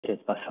Yes,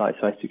 that's right.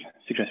 So I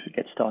suggest we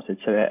get started.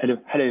 So hello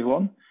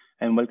everyone,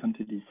 and welcome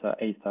to this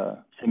eighth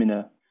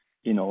seminar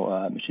in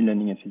our machine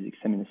learning and physics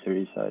seminar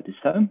series this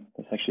term.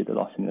 That's actually the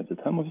last seminar of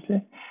the term,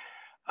 obviously.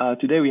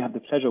 Today we have the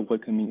pleasure of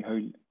welcoming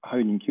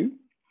Huilin Qu.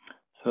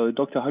 So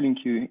Dr. Huilin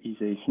Qu is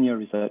a senior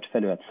research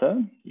fellow at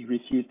CERN. He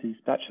received his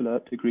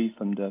bachelor degree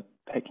from the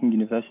Peking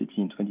University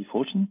in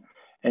 2014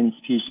 and his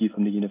PhD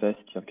from the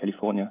University of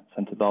California,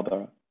 Santa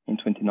Barbara in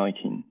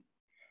 2019.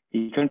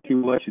 He currently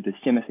works with the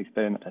CMS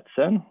experiment at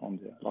CERN on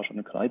the Large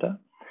Hadron Collider,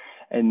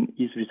 and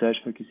his research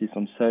focuses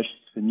on searches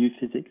for new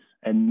physics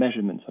and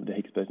measurements of the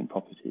Higgs boson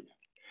properties.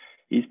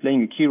 He's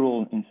playing a key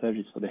role in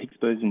searches for the Higgs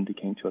boson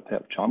decaying to a pair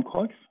of charm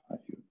quarks, as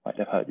you might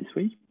have heard this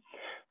week,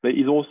 but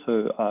he's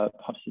also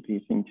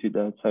participating to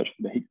the search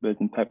for the Higgs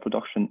boson pair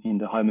production in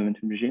the high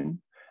momentum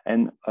regime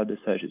and other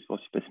searches for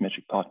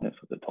supersymmetric partners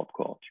for the top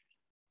quark.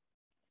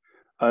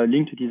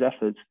 Linked to these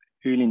efforts,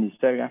 Huilin is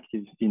very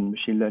active in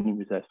machine learning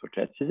research for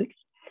jet physics.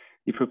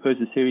 He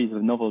proposed a series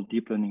of novel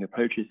deep learning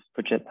approaches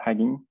for jet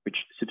tagging, which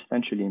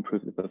substantially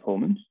improve the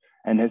performance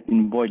and have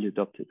been widely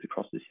adopted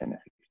across the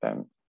CMS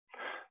experiment,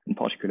 in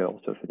particular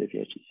also for the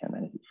VHTC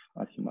analysis,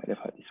 as you might have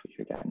heard this week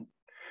again.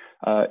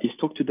 His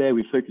talk today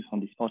will focus on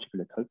this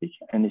particular topic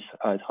and is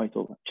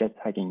titled Jet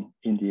Tagging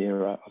in the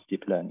Era of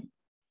Deep Learning.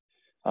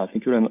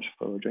 Thank you very much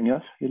for joining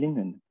us, Huilin,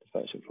 and the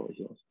virtual floor is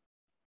yours.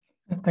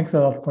 Thanks a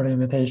lot for the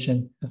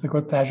invitation. It's a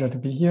great pleasure to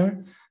be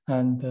here.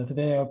 And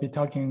today I'll be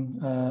talking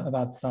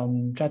about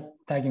some jet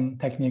tagging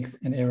techniques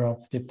in the era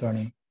of deep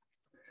learning.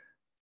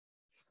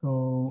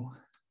 So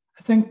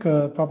I think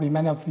probably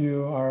many of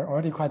you are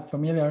already quite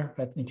familiar,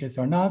 but in case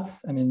you're not,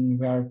 I mean,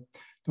 we are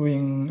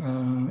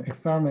doing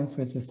experiments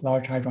with this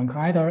Large Hadron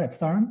Collider at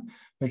CERN,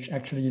 which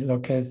actually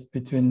locates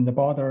between the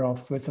border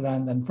of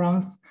Switzerland and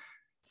France.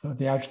 So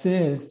the LHC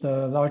is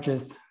the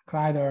largest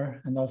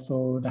collider and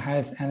also the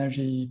highest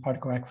energy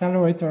particle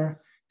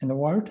accelerator in the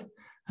world.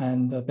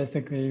 And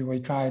basically, we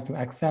try to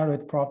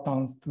accelerate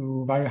protons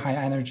to very high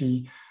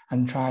energy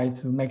and try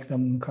to make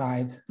them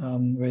collide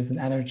with an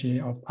energy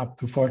of up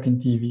to 14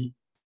 TeV.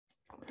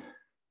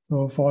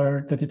 So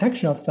for the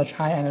detection of such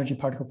high energy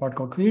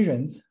particle-particle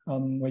collisions,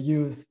 we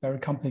use very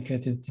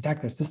complicated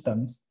detector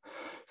systems.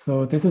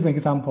 So this is an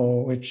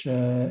example, which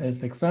is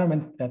the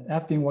experiment that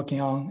I've been working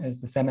on, is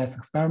the CMS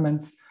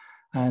experiment.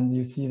 And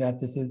you see that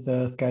this is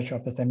a sketch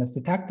of the CMS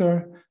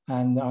detector.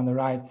 And on the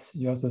right,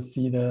 you also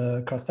see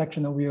the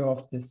cross-sectional view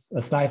of this,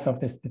 a slice of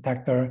this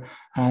detector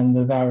and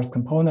the various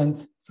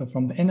components. So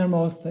from the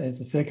innermost is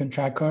a silicon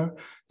tracker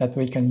that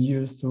we can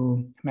use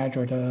to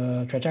measure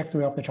the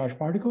trajectory of the charged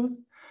particles.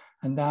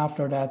 And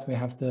after that, we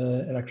have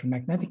the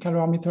electromagnetic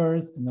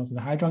calorimeters and also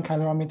the hadron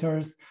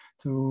calorimeters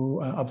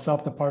to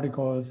absorb the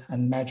particles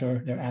and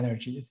measure their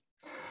energies.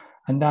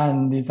 And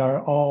then these are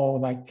all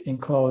like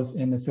enclosed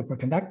in a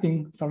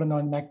superconducting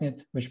solenoid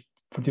magnet, which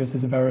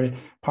produces a very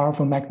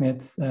powerful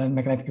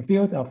magnetic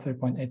field of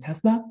 3.8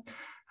 Tesla.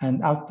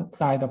 And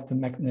outside of the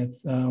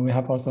magnets, we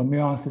have also a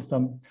muon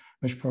system,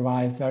 which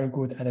provides very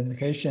good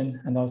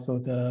identification and also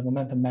the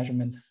momentum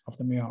measurement of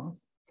the muons.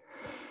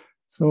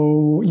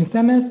 So in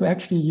CMS, we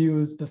actually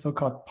use the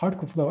so-called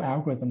particle flow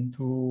algorithm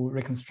to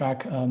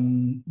reconstruct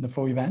the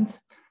full event.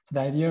 So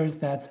the idea is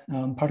that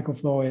particle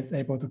flow is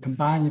able to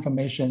combine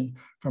information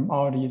from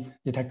all these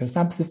detector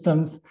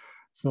subsystems.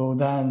 So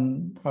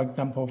then, for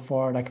example,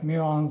 for like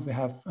muons, we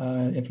have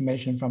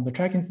information from the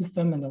tracking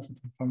system and also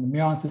from the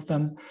muon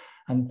system.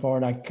 And for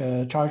like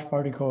charged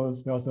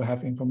particles, we also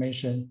have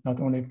information not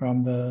only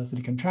from the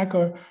silicon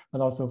tracker,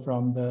 but also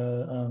from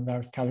the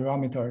various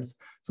calorimeters.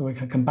 So we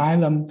can combine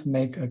them to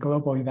make a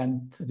global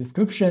event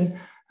description.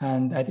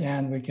 And at the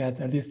end, we get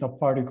a list of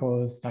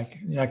particles like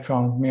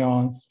electrons,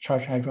 muons,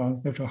 charged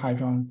hadrons, neutral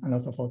hadrons, and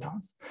also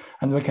photons.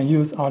 And we can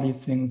use all these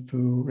things to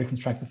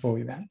reconstruct the full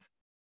event.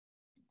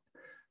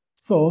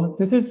 So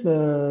this is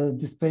a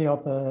display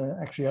of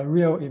actually a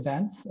real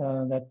event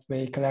that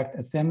we collect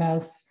at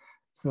CMS.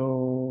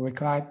 So we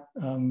collect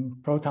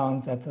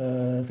protons at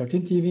 13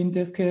 TeV in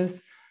this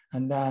case.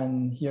 And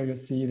then here you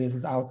see this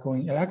is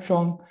outgoing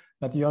electron,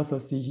 but you also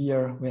see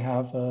here we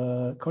have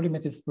a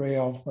collimated spray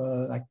of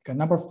like a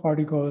number of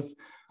particles,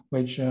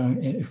 which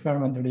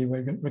experimentally we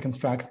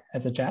reconstruct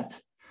as a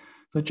jet.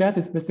 So jet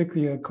is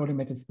basically a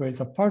collimated series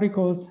of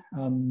particles.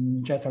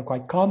 Jets are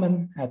quite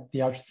common at the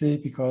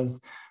LHC because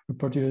we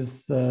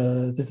produce,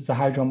 this is a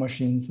hadron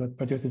machine, so it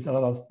produces a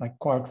lot of like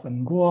quarks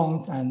and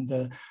gluons,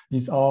 and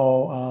these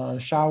all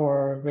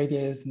shower,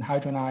 radiate, and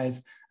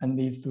hadronize, and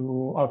leads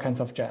to all kinds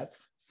of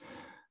jets.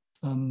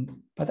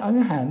 But on the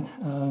other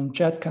hand,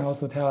 jet can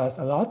also tell us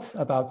a lot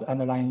about the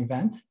underlying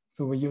event.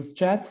 So we use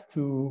jets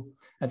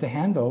as a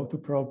handle to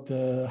probe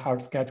the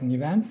hard scattering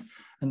events.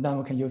 And then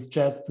we can use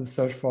jets to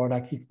search for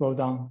like Higgs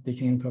boson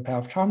decaying to a pair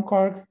of charm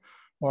quarks,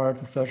 or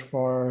to search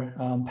for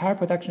pair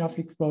production of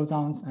Higgs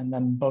bosons, and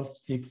then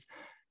both Higgs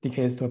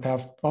decays to a pair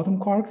of bottom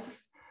quarks.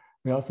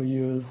 We also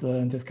use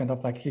this kind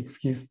of like Higgs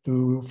keys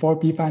to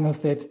 4p final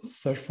state to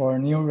search for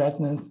new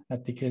resonance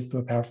that decays to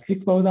a pair of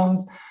Higgs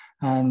bosons.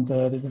 And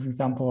this is an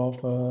example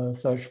of a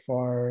search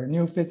for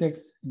new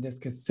physics, in this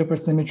case,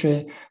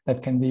 supersymmetry,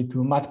 that can lead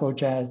to multiple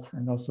jets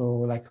and also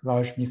like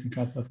large missing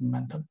transverse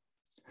momentum.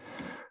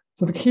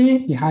 So the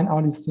key behind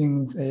all these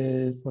things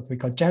is what we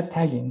call jet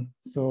tagging.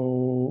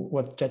 So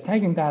what jet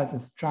tagging does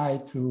is try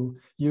to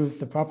use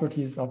the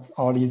properties of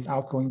all these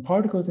outgoing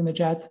particles in the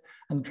jet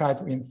and try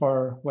to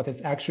infer what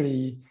is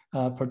actually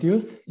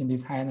produced in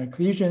these high energy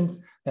collisions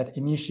that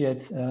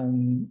initiate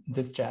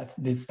this jet,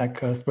 this like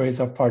sprays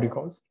of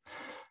particles.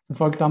 So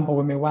for example,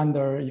 we may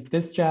wonder if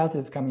this jet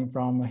is coming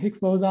from a Higgs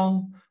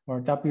boson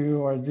or W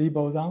or Z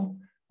boson,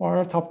 or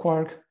a top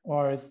quark,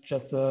 or it's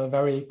just a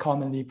very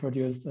commonly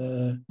produced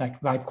like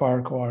light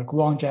quark or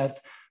gluon jets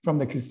from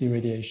the QC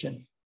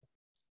radiation.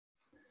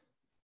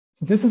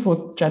 So this is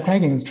what jet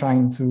tagging is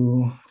trying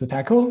to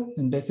tackle.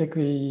 And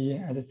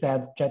basically, as I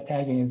said, jet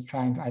tagging is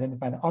trying to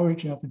identify the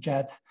origin of the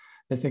jet,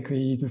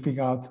 basically to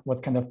figure out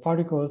what kind of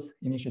particles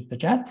initiate the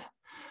jet.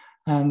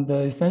 And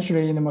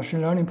essentially, in the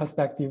machine learning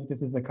perspective,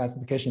 this is a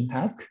classification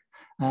task.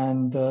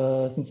 And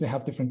since we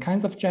have different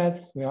kinds of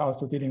jets, we are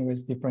also dealing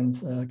with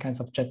different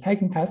kinds of jet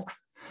tagging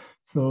tasks.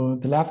 So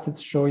the left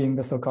is showing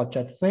the so-called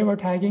jet flavor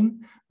tagging,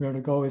 where the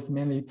goal is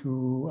mainly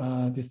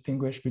to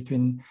distinguish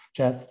between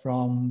jets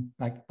from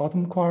like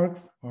bottom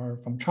quarks or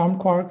from charm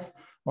quarks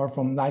or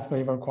from light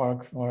flavor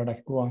quarks or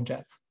like gluon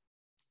jets.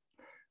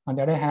 On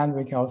the other hand,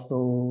 we can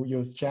also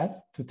use jet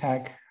to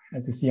tag,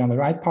 as you see on the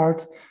right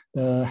part,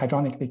 the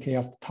hadronic decay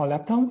of tau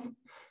leptons.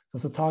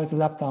 So tau is a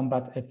lepton,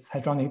 but its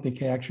hadronic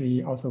decay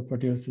actually also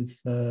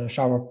produces a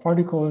shower of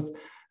particles,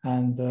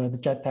 and the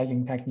jet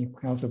tagging technique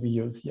can also be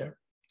used here.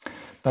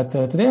 But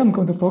today I'm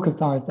going to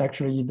focus on is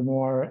actually the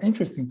more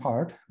interesting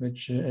part,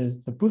 which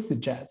is the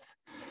boosted jets.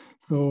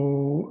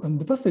 So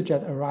the boosted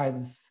jet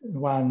arises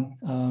when,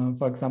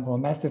 for example, a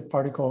massive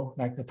particle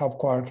like the top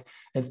quark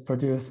is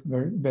produced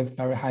with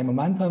very high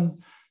momentum.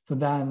 So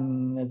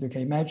then, as you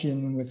can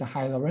imagine, with a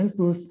high Lorentz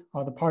boost,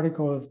 all the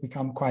particles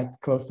become quite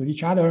close to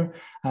each other,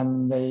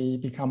 and they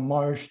become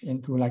merged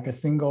into like a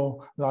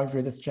single large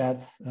radius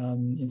jet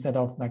instead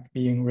of like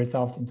being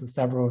resolved into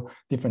several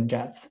different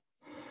jets.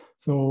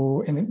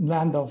 So in the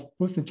land of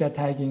boosted jet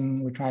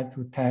tagging, we try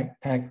to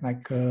tag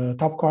like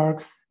top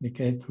quarks,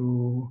 decay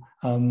to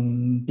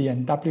B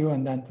and W,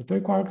 and then to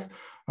 3 quarks,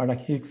 or like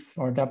Higgs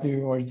or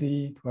W or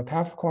Z to a pair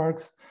of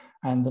quarks.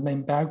 And the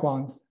main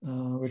background,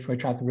 which we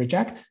try to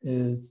reject,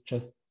 is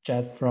just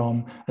jets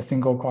from a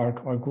single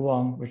quark or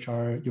gluon, which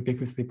are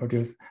ubiquitously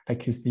produced by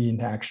QC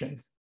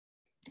interactions.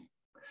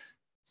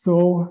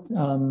 So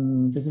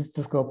this is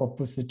the scope of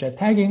boosted jet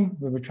tagging.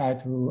 We will try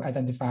to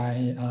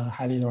identify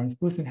highly Lorentz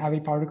boosted heavy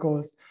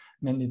particles,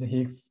 mainly the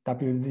Higgs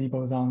WZ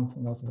bosons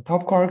and also the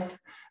top quarks,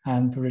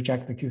 and to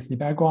reject the QC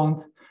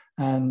background.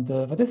 And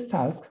for this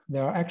task,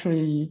 there are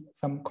actually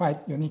some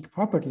quite unique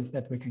properties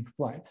that we can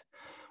exploit.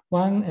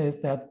 One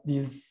is that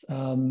these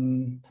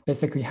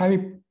basically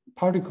heavy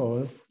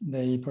particles,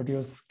 they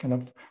produce kind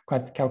of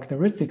quite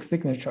characteristic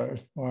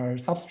signatures or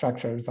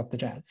substructures of the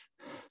jets.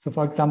 So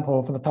for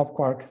example, for the top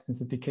quark,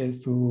 since it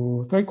decays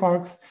to 3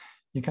 quarks,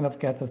 you kind of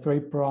get the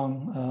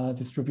 3-prong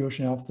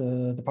distribution of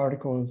the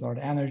particles or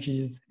the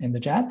energies in the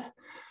jet.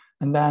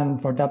 And then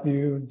for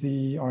W,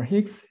 Z, or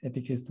Higgs, it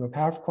decays to a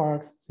pair of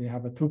quarks. So you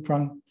have a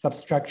 2-prong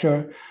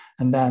substructure.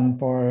 And then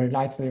for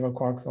light flavor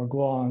quarks or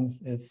gluons,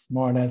 it's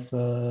more or less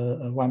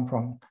a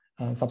 1-prong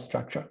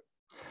substructure.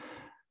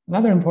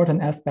 Another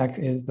important aspect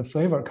is the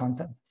flavor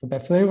content. So by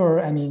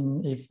flavor, I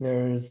mean if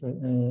there's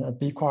a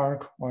B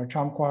quark or a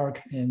charm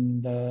quark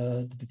in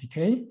the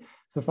decay.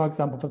 So for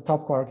example, for the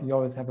top quark, you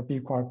always have a B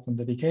quark from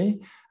the decay.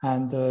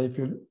 And if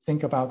you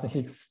think about the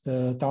Higgs,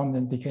 the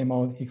dominant decay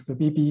mode, Higgs to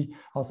BB,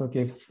 also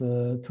gives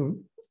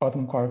 2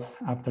 bottom quarks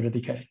after the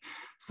decay.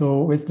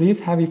 So with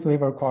these heavy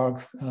flavor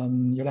quarks,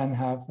 you then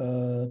have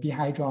B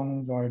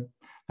hydrons or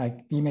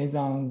like B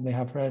mesons, they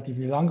have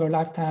relatively longer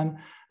lifetime.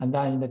 And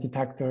then in the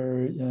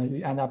detector,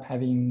 you end up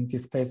having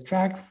displaced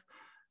tracks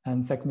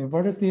and secondary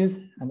vortices.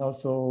 And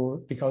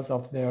also because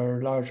of their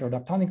larger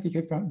leptonic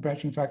decay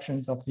branching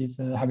fractions of these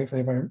heavy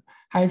flavor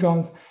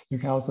hydrons, you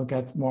can also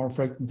get more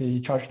frequently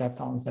charged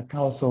leptons that can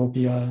also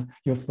be a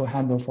useful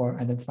handle for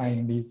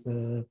identifying these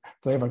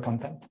flavor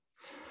content.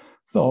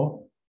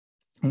 So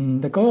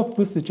the goal of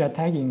boosted jet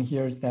tagging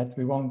here is that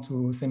we want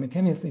to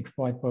simultaneously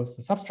exploit both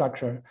the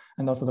substructure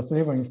and also the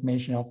flavor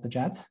information of the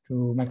jet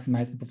to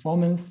maximize the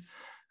performance.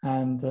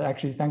 And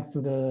actually, thanks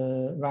to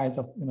the rise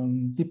of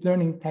deep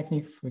learning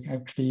techniques, we can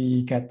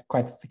actually get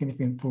quite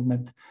significant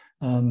improvement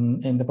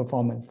in the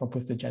performance for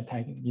boosted jet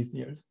tagging these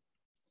years.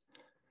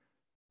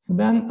 So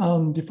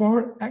then,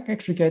 before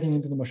actually getting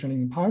into the machine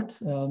learning part,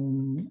 I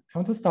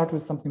want to start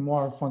with something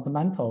more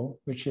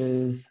fundamental, which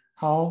is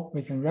how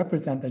we can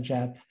represent a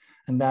jet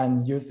and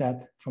then use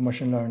that for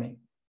machine learning.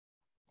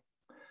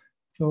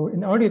 So in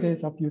the early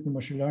days of using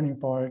machine learning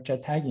for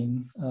jet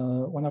tagging,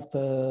 one of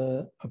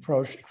the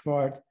approach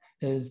explored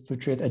is to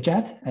treat a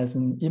jet as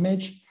an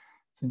image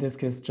So in this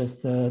case,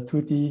 just a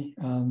 2D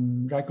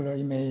regular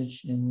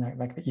image in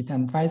like the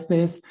E10 phi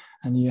space,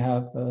 and you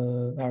have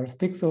various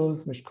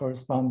pixels which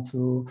correspond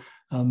to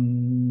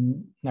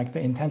like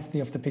the intensity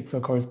of the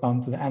pixel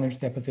correspond to the energy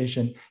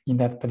deposition in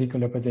that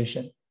particular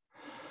position.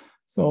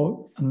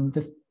 So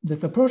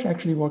this approach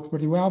actually works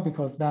pretty well,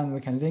 because then we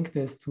can link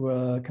this to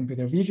a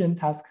computer vision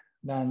task,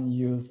 then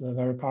use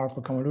very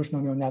powerful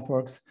convolutional neural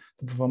networks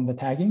to perform the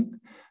tagging.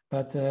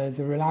 But as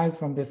you realize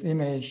from this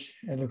image,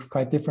 it looks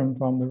quite different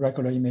from the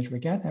regular image we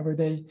get every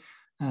day.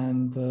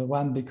 And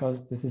one,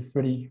 because this is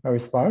really very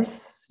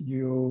sparse,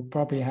 you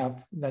probably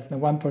have less than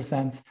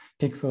 1%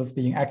 pixels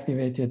being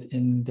activated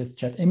in this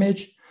jet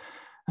image.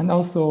 And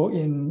also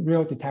in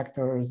real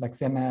detectors like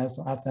CMS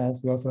or ATLAS,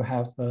 we also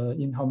have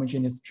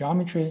inhomogeneous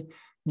geometry,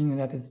 meaning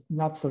that it's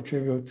not so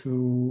trivial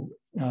to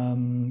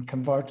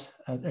convert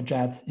a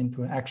jet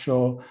into an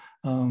actual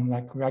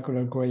like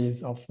regular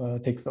grays of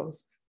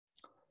pixels.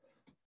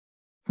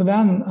 So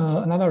then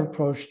another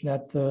approach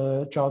that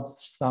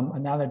draws some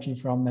analogy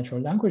from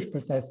natural language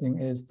processing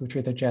is to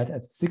treat a jet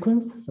as a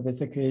sequence. So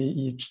basically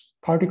each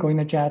particle in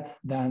a jet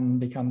then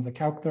becomes a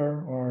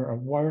character or a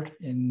word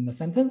in a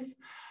sentence.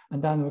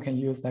 And then we can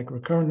use like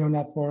recurrent neural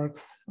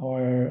networks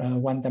or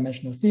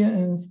one-dimensional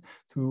CNNs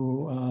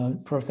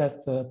to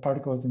process the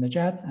particles in the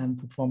jet and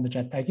perform the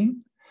jet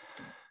tagging.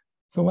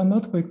 So one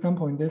notable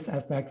example in this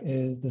aspect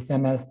is the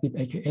CMS deep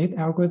AK8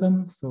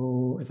 algorithm.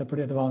 So it's a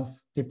pretty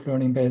advanced deep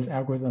learning based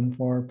algorithm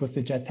for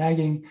boosted jet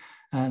tagging.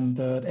 And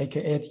the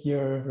AK8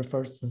 here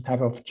refers to the type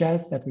of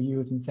jets that we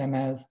use in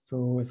CMS.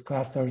 So it's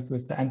clusters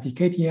with the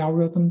anti-KP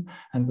algorithm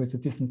and with the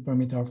distance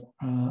parameter of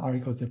R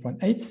equals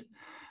 0.8.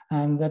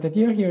 And the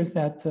idea here is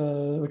that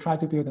we try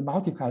to build a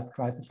multi-class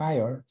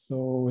classifier.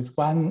 So with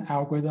one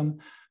algorithm,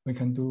 we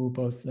can do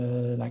both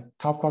like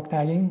top quark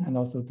tagging and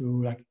also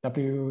do like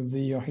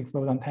WZ or Higgs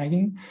boson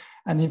tagging.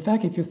 And in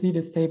fact, if you see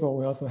this table,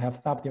 we also have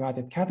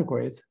subdivided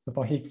categories. So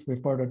for Higgs, we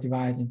further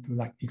divide into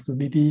like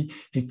Higgs2BB,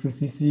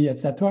 Higgs2CC,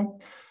 etc.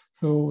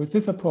 So with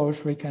this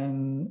approach, we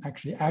can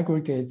actually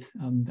aggregate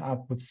the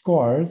output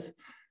scores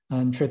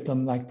and treat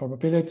them like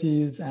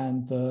probabilities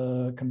and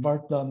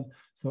convert them.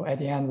 So at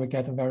the end, we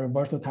get a very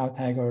versatile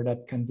tagger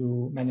that can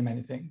do many,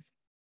 many things.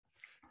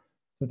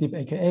 So deep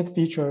AK8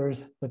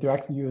 features the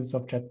direct use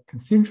of jet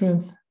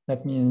constituents.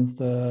 That means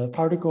the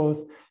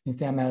particles in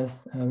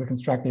CMS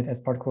reconstructed as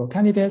particle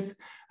candidates,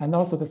 and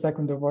also the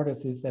secondary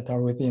vortices that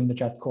are within the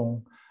jet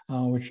cone,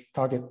 which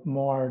target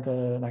more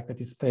the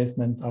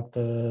displacement of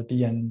the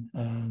BN,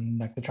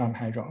 like the charm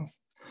hadrons.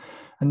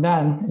 And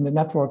then in the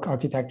network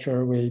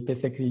architecture, we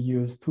basically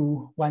use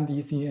two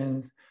 1D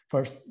CNNs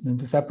first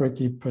to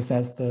separately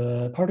process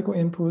the particle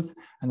inputs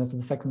and also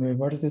the secondary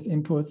vortices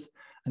inputs.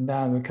 And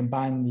then we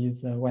combine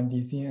these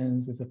 1D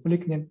CNNs with a fully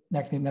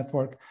connected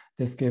network.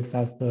 This gives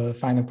us the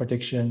final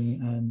prediction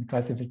and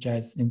classify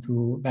jets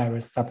into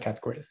various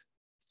subcategories.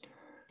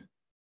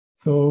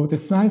 So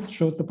this slide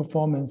shows the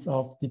performance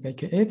of deep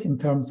AK8 in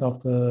terms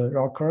of the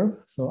raw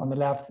curve. So on the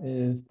left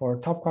is for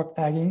top quark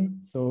tagging.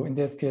 So in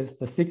this case,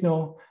 the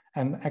signal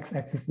and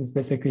x-axis is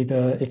basically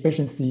the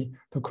efficiency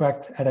to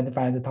correct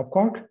identify the top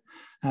quark.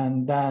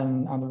 And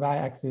then on the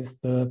y-axis,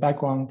 the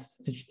background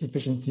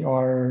efficiency,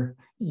 or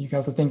you can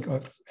also think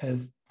of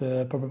as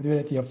the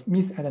probability of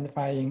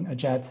misidentifying a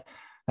jet,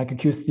 like a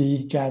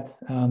QC jet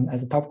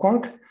as a top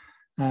quark.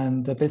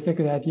 And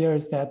basically the idea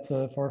is that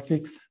for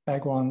fixed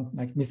background,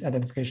 like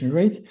misidentification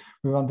rate,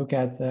 we want to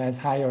get as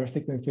higher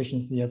signal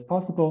efficiency as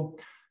possible.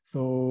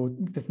 So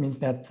this means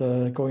that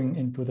going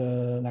into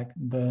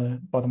the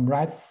bottom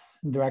right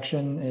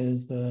direction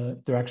is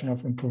the direction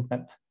of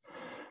improvement.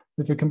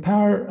 So if you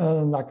compare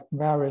like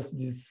various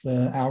these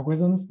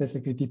algorithms,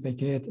 basically deep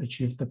AK8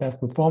 achieves the best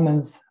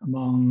performance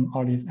among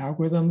all these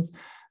algorithms.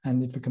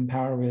 And if you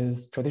compare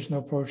with traditional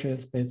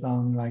approaches based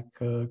on like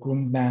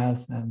groomed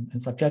mass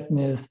and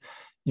subjectness,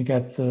 you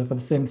get for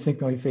the same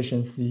signal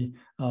efficiency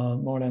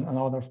more than an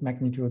order of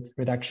magnitude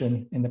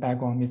reduction in the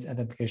background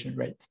misidentification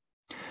rate.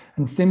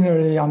 And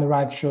similarly, on the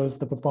right shows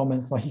the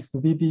performance for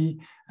Higgs2BB,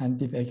 and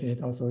deep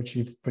AK8 also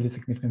achieves pretty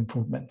significant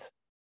improvement.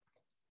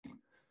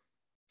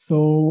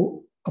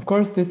 So of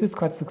course, this is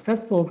quite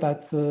successful,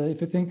 but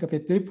if you think a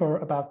bit deeper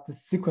about the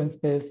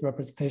sequence-based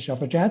representation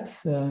of a jet,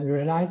 you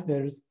realize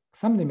there's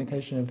some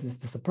limitation of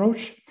this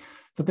approach.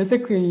 So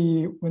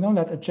basically, we know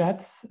that a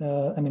jet,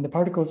 the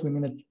particles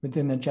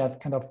within a jet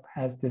kind of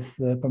has this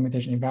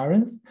permutation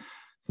invariance.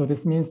 So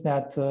this means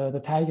that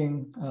the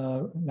tagging,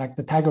 like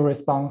the tagger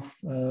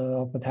response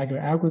of the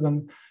tagger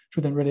algorithm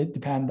shouldn't really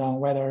depend on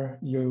whether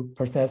you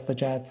process the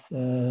jets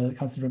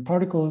considering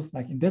particles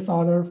like in this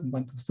order from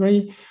 1 to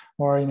 3,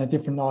 or in a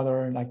different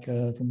order like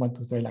from 1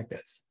 to 3 like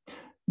this.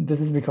 This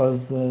is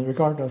because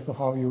regardless of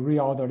how you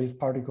reorder these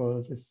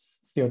particles, it's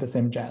still the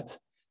same jet.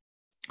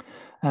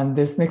 And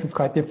this makes it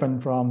quite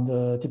different from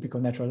the typical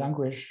natural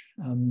language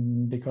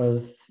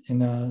because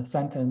in a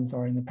sentence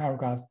or in a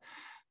paragraph,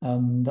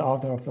 the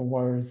order of the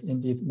words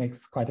indeed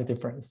makes quite a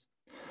difference.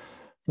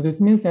 So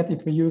this means that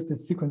if we use the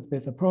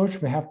sequence-based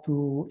approach, we have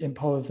to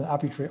impose an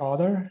arbitrary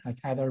order, like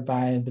either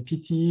by the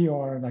PT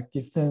or like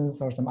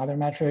distance or some other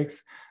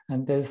metrics.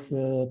 And this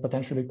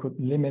potentially could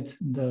limit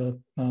the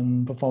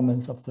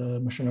performance of the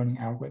machine learning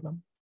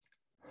algorithm.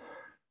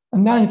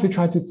 And then if we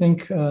try to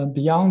think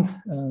beyond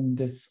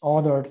this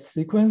ordered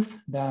sequence,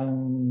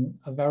 then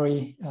a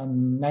very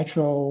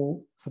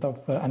natural sort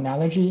of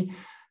analogy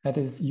that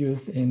is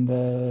used in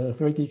the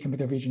 3D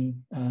computer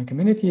vision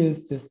community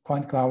is this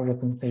point cloud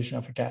representation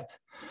of a jet.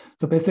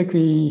 So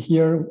basically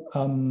here,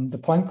 the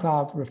point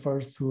cloud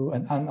refers to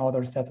an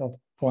unordered set of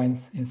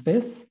points in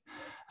space.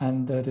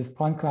 And this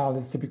point cloud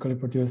is typically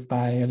produced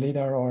by a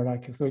lidar or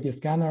like a 3D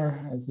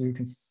scanner, as you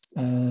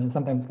can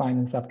sometimes find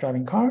in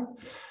self-driving car.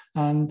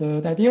 And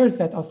the idea is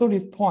that also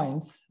these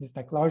points, this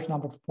like large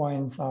number of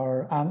points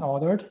are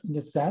unordered in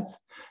this set,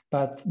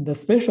 but the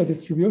spatial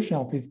distribution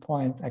of these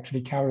points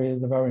actually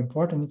carries a very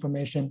important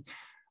information,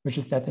 which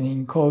is that they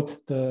encode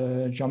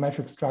the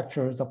geometric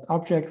structures of the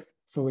objects.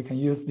 So we can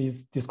use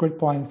these discrete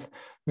points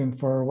to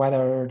infer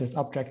whether this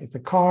object is a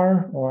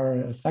car or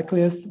a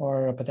cyclist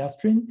or a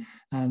pedestrian.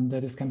 And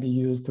this can be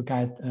used to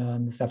guide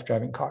the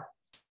self-driving car.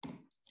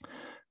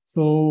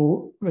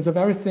 So with a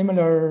very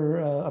similar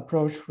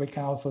approach, we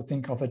can also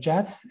think of a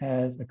jet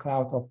as a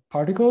cloud of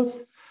particles.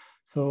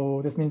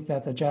 So this means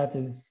that a jet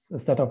is a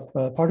set of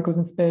particles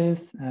in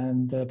space,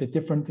 and a bit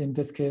different in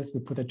this case, we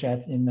put a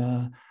jet in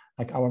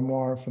like our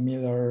more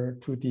familiar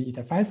 2D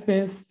eta phi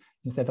space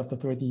instead of the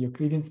 3D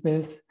Euclidean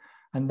space.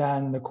 And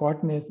then the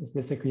coordinates is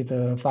basically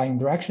the flying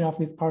direction of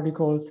these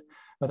particles,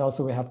 but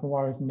also we have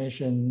more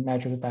information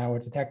measured by our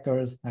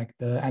detectors, like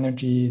the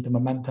energy, the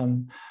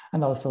momentum,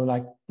 and also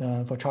like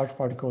for charged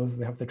particles,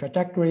 we have the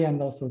trajectory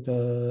and also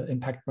the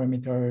impact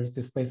parameters,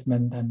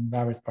 displacement, and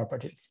various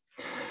properties.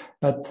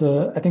 But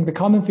I think the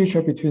common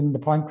feature between the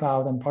point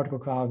cloud and particle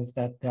cloud is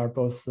that they are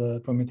both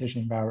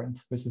permutation invariant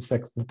with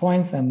respect to the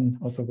points and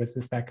also with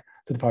respect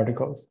to the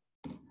particles.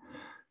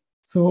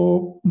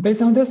 So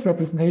based on this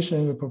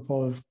representation, we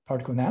propose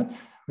particle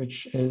nets,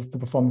 which is to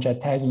perform jet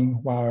tagging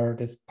via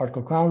this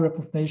particle cloud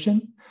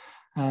representation.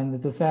 And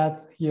as I said,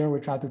 here we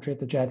try to treat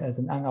the jet as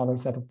an unordered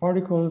set of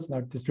particles that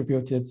are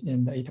distributed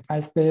in the eta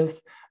phi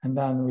space. And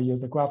then we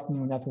use a graph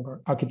neural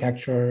network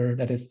architecture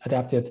that is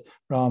adapted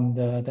from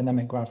the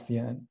dynamic graph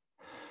CNN.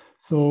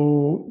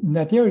 So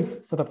the idea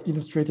is sort of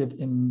illustrated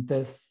in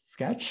this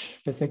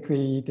sketch.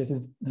 Basically, this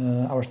is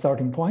our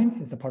starting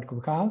point, is the particle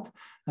cloud.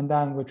 And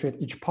then we treat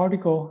each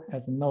particle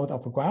as a node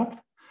of a graph.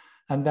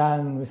 And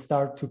then we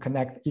start to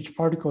connect each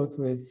particle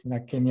to its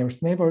like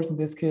nearest neighbors in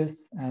this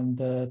case. And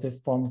this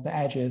forms the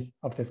edges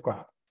of this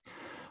graph.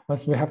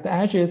 Once we have the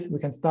edges, we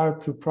can start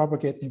to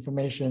propagate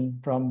information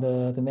from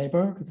the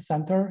neighbor to the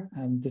center.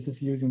 And this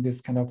is using this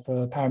kind of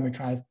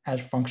parameterized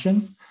edge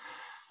function.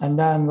 And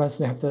then once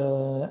we have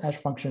the edge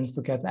functions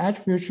to get the edge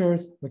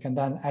features, we can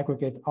then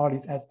aggregate all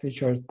these edge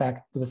features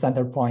back to the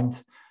center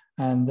point.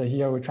 And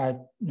here we try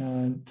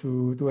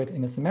to do it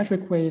in a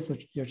symmetric way. So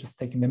you're just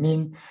taking the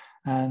mean.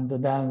 And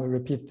then we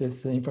repeat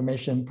this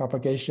information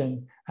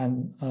propagation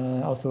and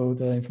also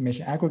the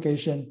information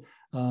aggregation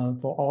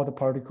for all the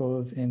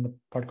particles in the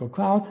particle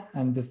cloud.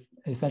 And this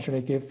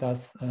essentially gives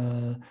us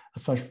a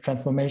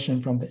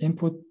transformation from the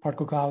input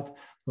particle cloud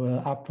to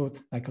an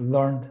output, like a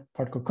learned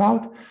particle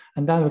cloud.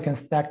 And then we can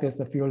stack this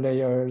a few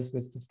layers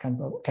with this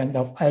kind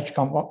of edge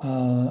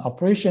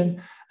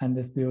operation. And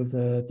this builds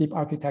a deep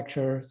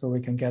architecture. So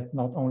we can get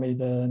not only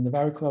the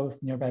very close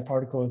nearby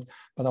particles,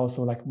 but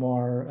also like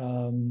more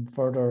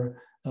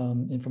further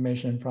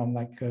information from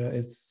like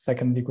its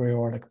second degree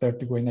or like third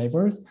degree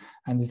neighbors.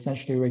 And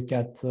essentially we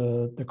get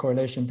the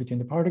correlation between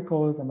the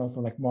particles and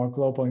also like more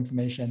global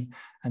information.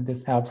 And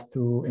this helps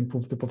to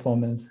improve the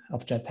performance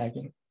of jet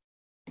tagging.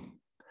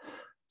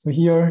 So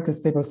here,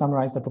 this table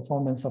summarizes the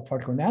performance of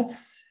particle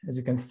nets. As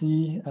you can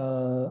see,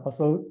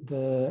 also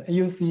the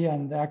AUC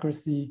and the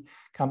accuracy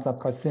comes out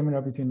quite similar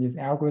between these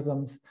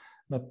algorithms.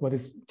 But what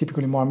is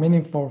typically more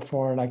meaningful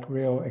for like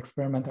real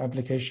experimental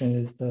application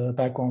is the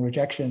background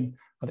rejection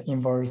or the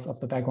inverse of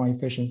the background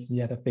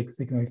efficiency at a fixed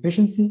signal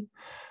efficiency.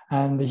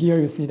 And here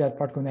you see that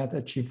particle net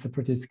achieves a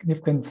pretty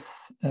significant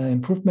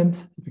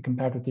improvement. If you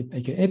compare to the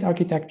AK8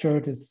 architecture,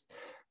 this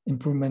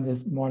improvement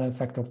is more than a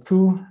factor of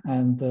 2.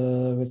 And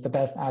with the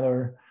best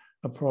other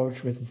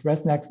approach with this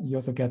ResNet, you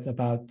also get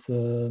about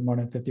more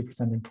than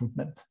 50%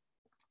 improvement.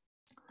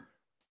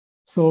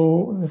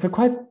 So it's a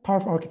quite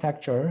powerful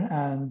architecture,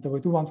 and we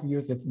do want to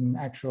use it in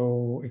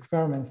actual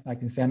experiments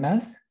like in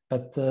CMS.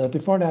 But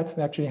before that,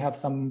 we actually have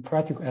some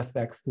practical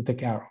aspects to take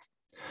care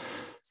of.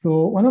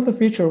 So one of the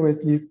features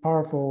with these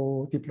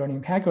powerful deep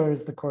learning taggers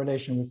is the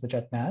correlation with the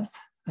jet mass.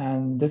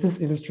 And this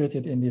is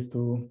illustrated in these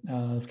two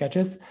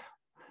sketches.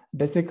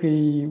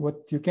 Basically,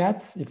 what you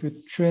get if you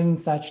train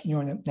such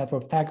neural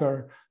network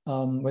tagger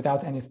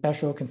without any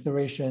special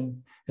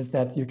consideration is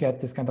that you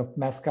get this kind of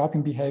mass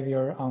scalping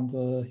behavior on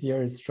the,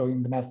 here is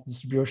showing the mass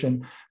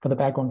distribution for the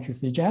background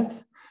QC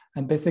jets.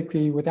 And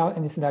basically, without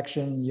any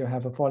selection, you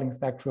have a falling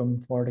spectrum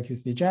for the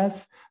QCD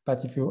jets.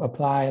 But if you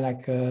apply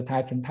like a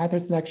tighter and tighter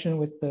selection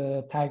with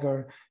the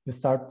tagger, you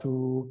start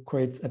to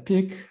create a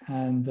peak,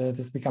 and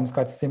this becomes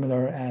quite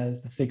similar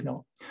as the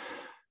signal.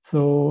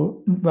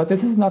 So, but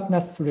this is not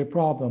necessarily a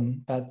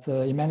problem, but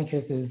in many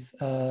cases,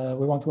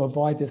 we want to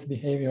avoid this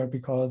behavior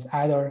because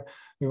either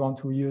we want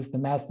to use the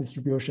mass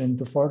distribution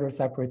to further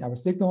separate our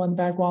signal and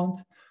background,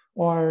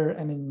 or,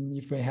 I mean,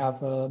 if we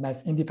have a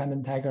mass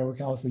independent tagger, we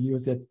can also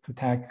use it to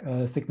tag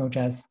signal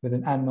jets with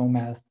an unknown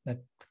mass that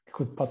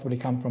could possibly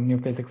come from new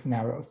physics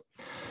scenarios.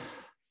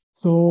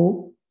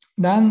 So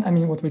then, I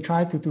mean, what we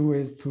try to do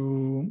is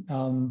to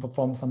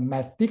perform some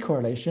mass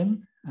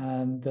decorrelation.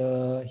 And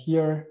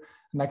here,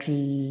 I'm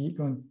actually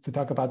going to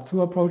talk about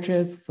two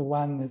approaches. So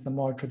one is a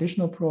more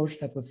traditional approach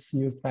that was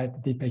used by the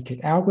deep packet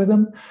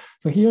algorithm.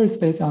 So here is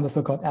based on the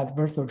so-called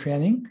adversarial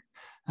training.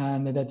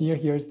 And the idea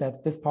here is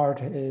that this part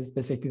is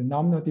basically the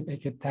nominal deep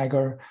packet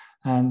tagger,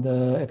 and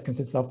it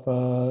consists of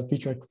a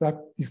feature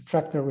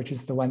extractor, which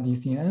is the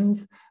 1D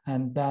CNNs.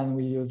 And then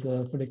we use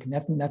a fully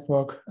connected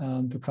network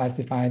to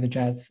classify the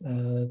jets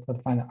for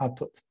the final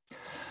output.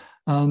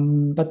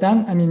 But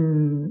then, I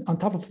mean, on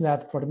top of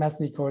that, for the mass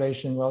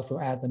decorrelation, we also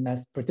add the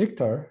mass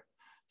predictor.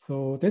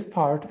 So this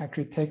part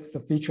actually takes the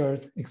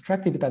features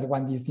extracted by the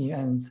 1D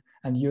CNNs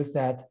and use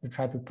that to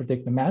try to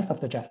predict the mass of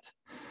the jet.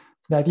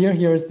 So the idea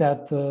here is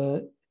that,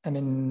 I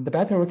mean, the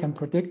better we can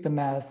predict the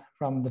mass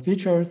from the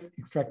features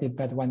extracted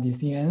by the 1D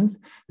CNNs,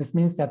 this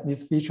means that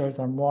these features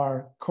are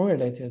more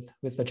correlated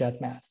with the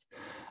jet mass.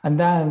 And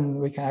then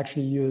we can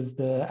actually use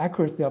the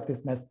accuracy of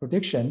this mass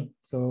prediction,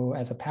 so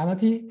as a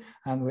penalty,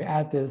 and we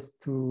add this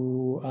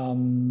to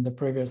the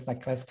previous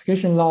like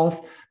classification loss,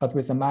 but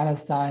with a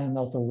minus sign and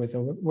also with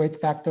a weight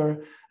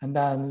factor. And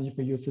then if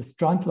we use this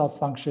joint loss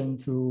function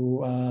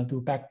to do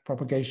back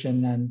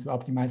propagation and to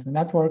optimize the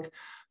network,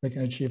 we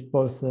can achieve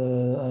both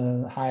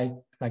high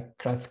like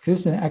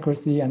classification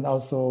accuracy and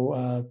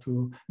also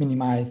to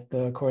minimize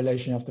the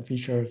correlation of the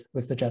features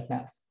with the jet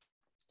mass.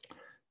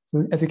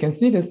 So as you can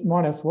see, this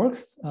more or less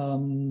works.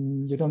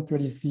 You don't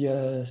really see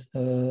a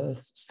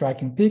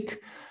striking peak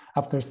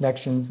after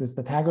selections with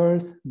the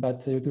taggers,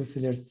 but you do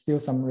see there's still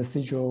some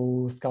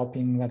residual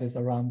scalping that is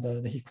around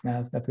the Higgs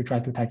mass that we try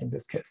to tag in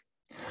this case.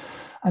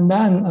 And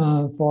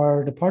then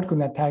for the particle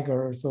net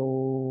tagger,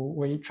 so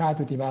we try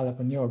to develop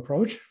a new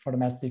approach for the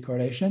mass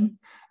decorrelation.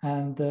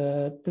 And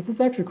this is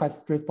actually quite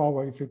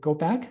straightforward if you go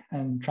back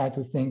and try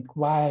to think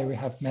why we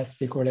have mass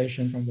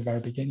decorrelation from the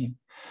very beginning.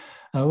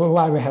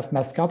 Why we have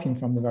mass scalping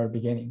from the very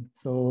beginning.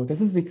 So this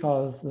is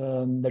because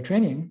the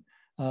training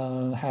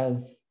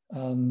has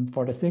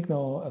for the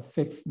signal a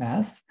fixed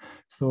mass.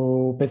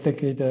 So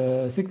basically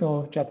the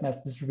signal jet mass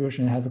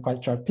distribution has a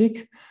quite sharp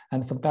peak.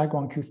 And for the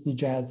background QCD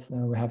jets,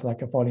 we have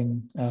like a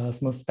falling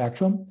smooth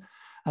spectrum.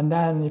 And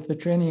then if the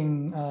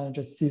training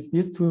just sees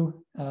these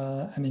two,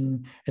 I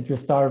mean, it will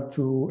start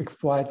to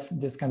exploit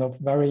this kind of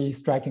very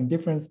striking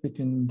difference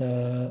between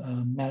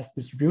the mass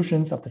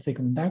distributions of the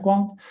signal and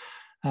background.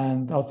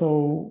 And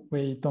although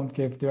we don't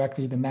give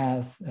directly the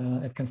mass,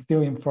 it can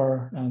still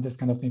infer this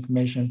kind of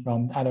information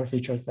from other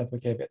features that we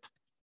gave it.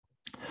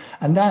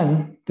 And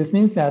then this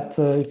means that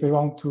if we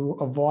want to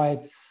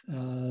avoid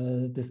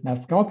this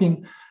mass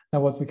scalping,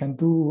 then what we can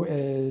do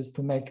is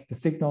to make the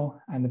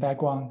signal and the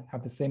background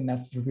have the same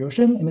mass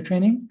distribution in the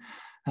training.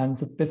 And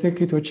so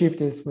basically to achieve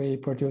this, we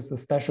produce a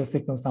special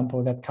signal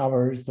sample that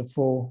covers the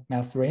full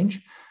mass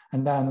range.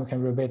 And then we can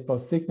reweight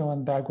both signal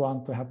and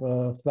background to have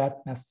a flat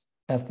mass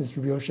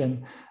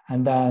distribution.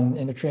 And then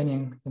in the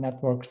training, the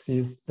network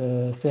sees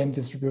the same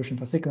distribution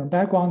for signal and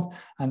background,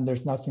 and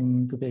there's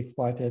nothing to be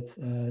exploited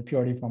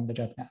purely from the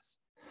jet mass.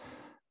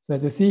 So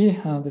as you see,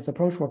 this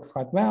approach works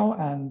quite well,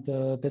 and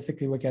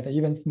basically we get an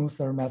even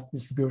smoother mass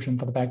distribution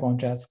for the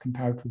background jets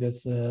compared to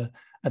this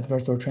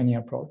adversarial training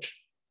approach.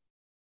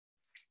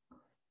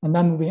 And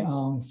then moving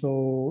on,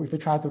 so if we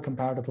try to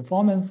compare the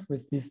performance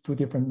with these two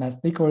different mass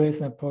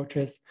decorrelation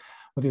approaches,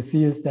 what you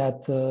see is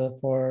that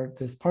for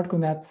this particle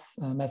net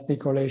mass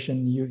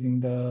decorrelation using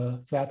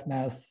the flat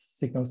mass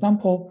signal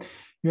sample,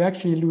 you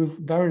actually lose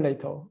very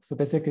little. So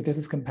basically this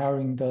is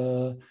comparing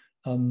the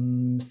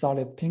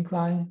solid pink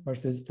line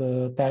versus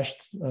the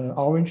dashed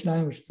orange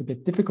line, which is a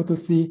bit difficult to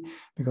see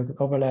because it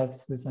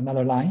overlaps with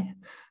another line.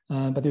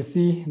 But you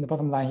see in the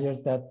bottom line here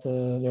is that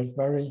there's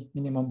very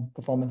minimum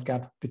performance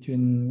gap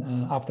between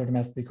after the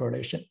mass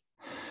decorrelation.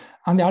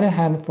 On the other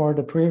hand, for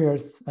the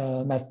previous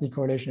mass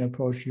decorrelation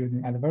approach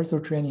using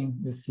adversarial training,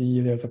 you see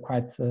there's a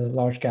quite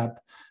large gap.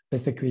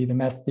 Basically, the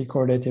mass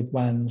decorrelated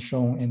one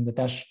shown in the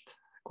dashed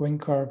green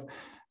curve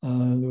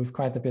lose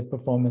quite a bit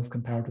performance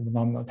compared to the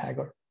nominal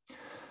tagger.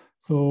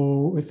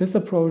 So with this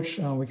approach,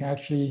 we can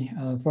actually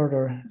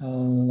further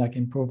like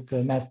improve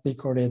the mass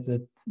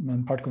decorrelated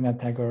particle net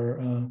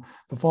tagger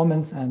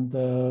performance, and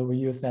we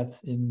use that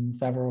in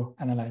several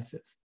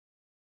analyses.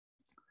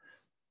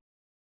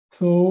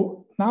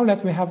 So now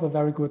that we have a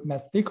very good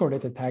mass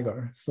decorrelated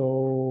tagger,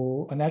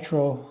 so a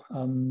natural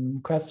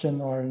question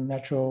or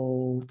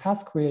natural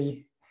task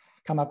we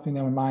come up in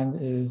our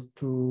mind is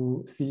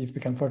to see if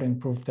we can further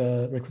improve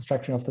the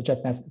reconstruction of the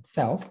jet mass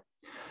itself.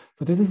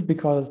 So this is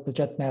because the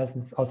jet mass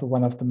is also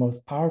one of the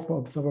most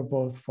powerful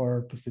observables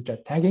for twisted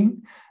jet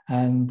tagging.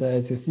 And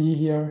as you see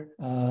here,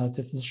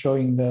 this is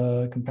showing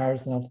the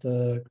comparison of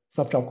the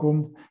soft drop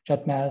groomed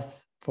jet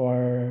mass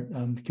for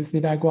the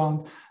QC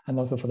background and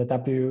also for the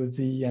W,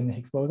 Z, and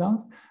Higgs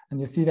bosons. And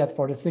you see that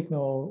for the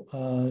signal,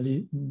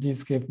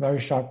 these give very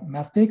sharp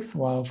mass peaks,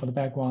 while for the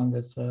background,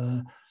 it's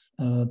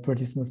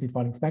pretty smoothly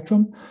falling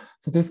spectrum.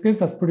 So this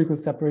gives us pretty good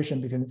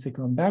separation between the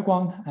signal and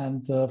background.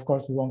 And of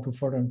course, we want to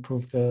further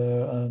improve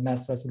the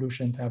mass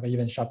resolution to have an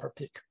even sharper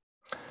peak.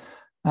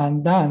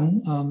 And then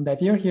the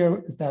idea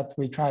here is that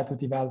we try to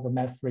develop a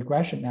mass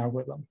regression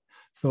algorithm.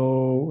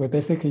 So we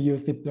basically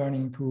use deep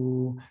learning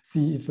to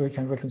see if we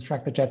can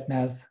reconstruct the jet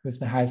mass with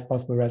the highest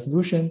possible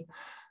resolution.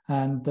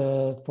 And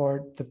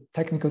for the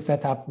technical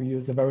setup, we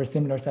use a very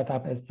similar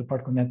setup as the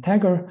particle net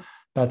tagger,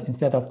 but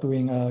instead of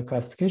doing a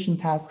classification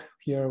task,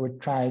 here we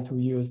try to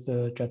use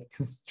the jet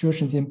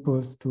constitution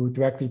inputs to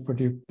directly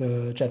predict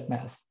the jet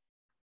mass.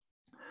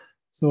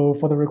 So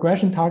for the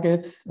regression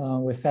targets,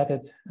 we set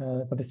it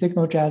for the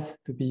signal jets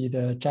to be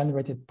the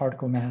generated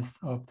particle mass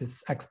of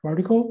this X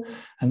particle,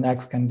 and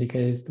X can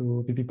decay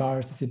to BB bar,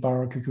 CC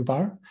bar, or QQ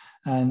bar.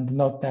 And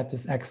note that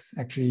this X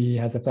actually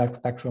has a flat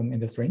spectrum in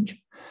this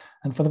range.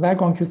 And for the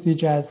background QC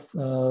jets,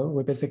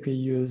 we basically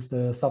use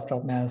the soft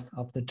drop mass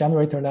of the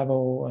generator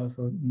level,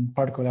 so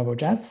particle level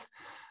jets.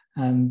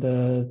 And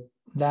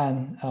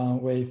then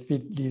we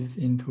feed these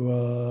into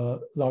a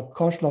log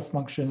Cauchy loss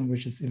function,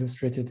 which is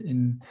illustrated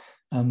in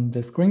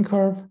this green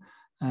curve.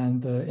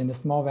 And in the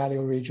small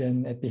value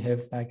region, it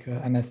behaves like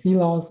MSE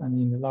loss, and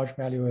in the large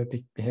value, it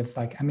behaves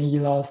like MEE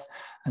loss.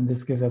 And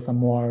this gives us a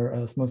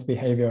more smooth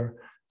behavior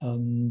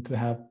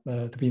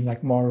to be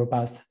like more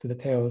robust to the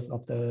tails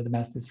of the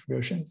mass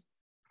distributions.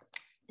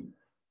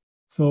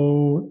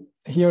 So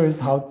here is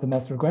how the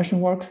mass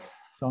regression works.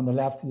 So on the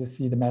left, you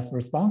see the mass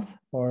response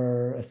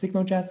for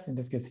signal jets, in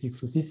this case, Higgs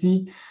to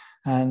CC.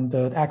 And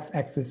the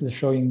x-axis is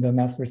showing the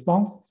mass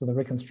response. So the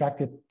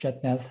reconstructed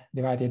jet mass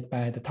divided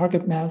by the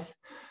target mass.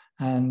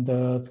 And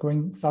the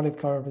green solid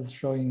curve is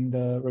showing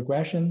the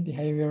regression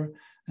behavior.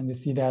 And you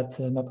see that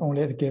not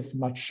only it gives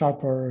much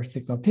sharper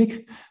signal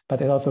peak,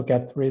 but it also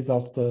gets rid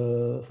of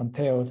some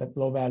tails at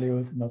low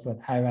values and also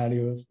at high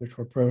values, which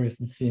were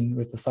previously seen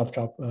with the soft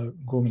drop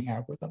grooming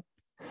algorithm.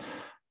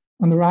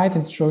 On the right,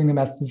 it's showing the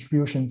mass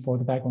distribution for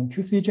the background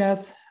QC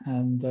jets.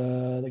 And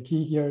the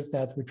key here is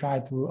that we try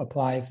to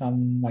apply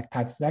some like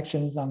type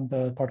selections on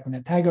the particle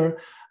net tagger.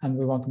 And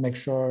we want to make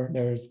sure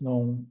there's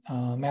no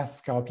mass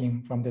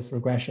scalping from this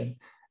regression.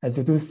 As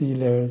you do see,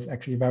 there's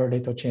actually very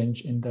little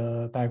change in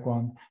the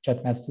background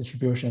jet mass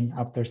distribution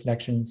after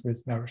selections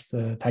with various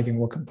tagging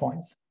working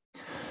points.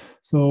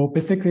 So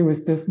basically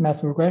with this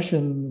mass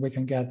regression, we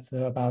can get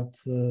about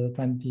 20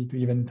 to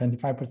even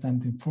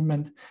 25%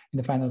 improvement in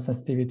the final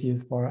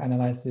sensitivities for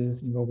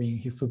analysis involving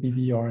Higgs to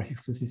BB or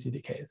Higgs to CC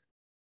decays.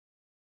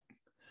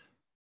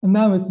 And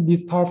now with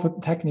these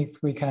powerful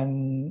techniques, we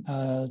can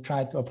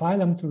try to apply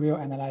them to real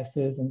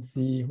analysis and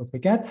see what we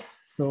get.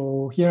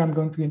 So here I'm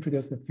going to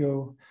introduce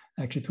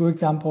actually two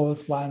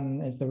examples.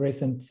 One is the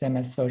recent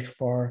CMS search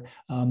for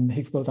the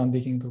Higgs boson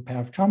decaying to a pair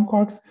of charm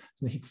quarks,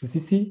 so the Higgs to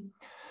CC.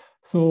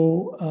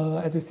 So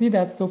as you see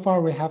that so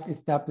far we have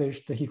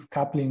established the Higgs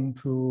coupling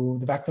to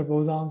the vector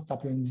bosons,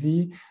 W and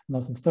Z, and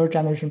also third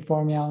generation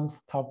fermions,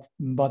 top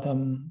and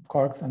bottom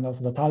quarks, and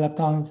also the tau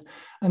leptons.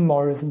 And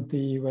more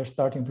recently, we're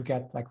starting to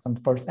get like some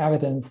first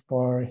evidence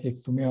for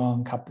Higgs to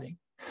muon coupling.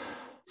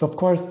 So of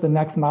course, the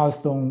next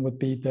milestone would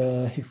be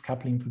the Higgs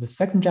coupling to the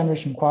second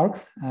generation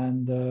quarks.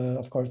 And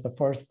of course, the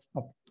first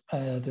of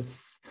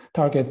this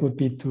target would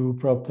be to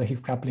probe the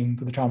Higgs coupling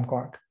to the charm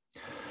quark.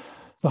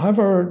 So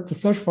however, the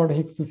search for the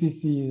Higgs to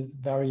CC is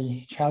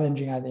very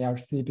challenging at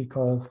LHC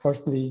because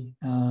firstly,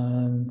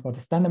 for the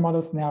standard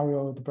model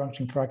scenario, the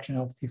branching fraction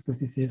of Higgs to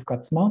CC is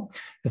quite small.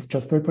 It's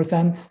just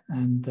 3%.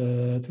 And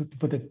to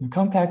put it in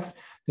context,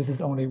 this is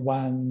only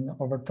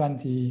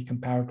 1/20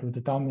 compared to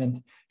the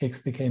dominant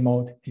Higgs decay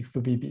mode, Higgs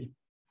to BB.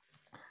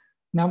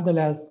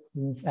 Nevertheless,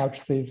 since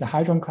LHC is a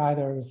hadron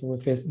collider, so we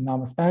face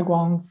enormous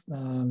backgrounds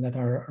that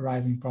are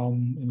arising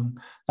from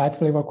light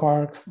flavor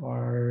quarks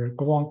or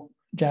gluon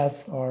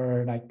jets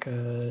or like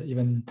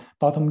even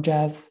bottom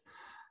jets.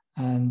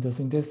 And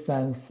so in this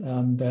sense,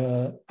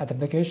 the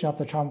identification of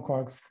the charm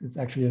quarks is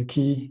actually the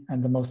key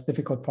and the most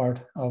difficult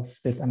part of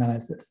this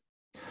analysis.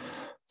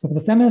 So for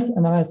the CMS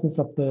analysis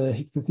of the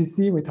Higgs to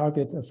CC, we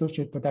target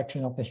associated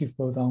protection of the Higgs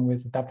boson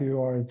with W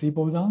or Z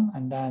boson,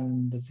 and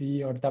then the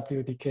Z or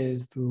W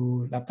decays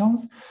to leptons.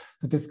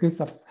 So this gives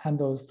us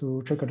handles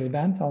to trigger the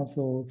event,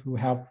 also to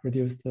help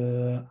reduce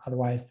the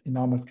otherwise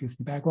enormous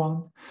QC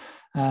background.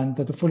 And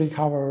to fully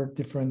cover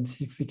different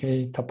Higgs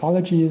decay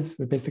topologies,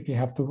 we basically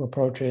have two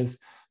approaches.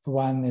 So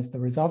one is the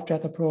resolved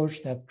jet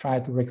approach that try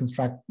to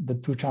reconstruct the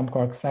two charm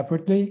quarks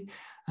separately.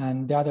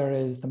 And the other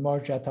is the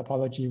merged jet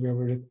topology where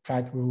we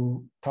try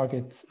to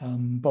target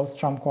both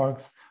charm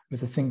quarks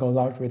with a single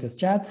large radius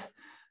jet.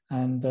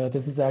 And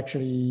this is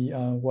actually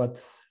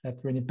what that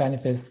really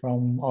benefits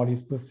from all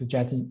these boosted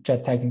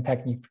jet tagging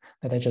techniques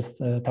that I just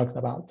talked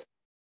about.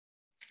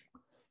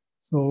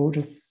 So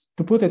just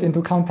to put it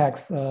into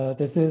context,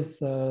 this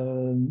is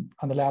on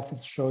the left,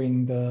 it's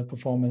showing the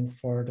performance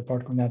for the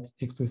particle net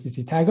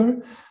X2CC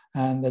tagger.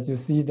 And as you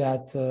see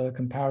that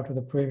compared to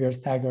the previous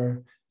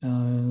tagger,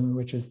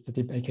 which is the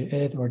deep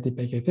AK8 or deep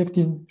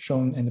AK15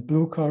 shown in the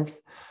blue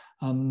curves,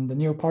 the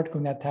new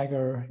particle net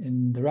tagger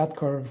in the red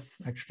curves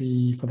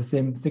actually for the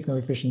same signal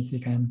efficiency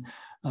can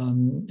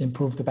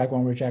improve the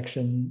background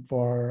rejection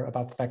for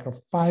about a factor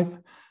of 5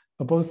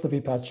 for both the V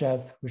plus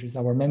jets, which is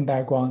our main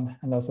background,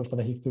 and also for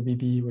the Higgs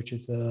 2BB, which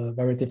is a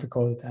very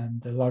difficult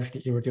and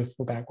largely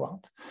irreducible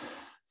background.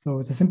 So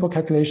it's a simple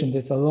calculation.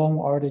 This alone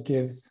already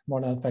gives more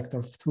than a factor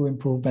of 2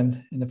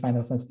 improvement in the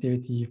final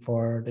sensitivity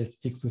for this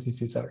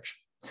X2CC search.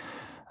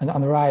 And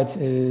on the right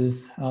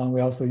is,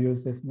 we also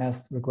use this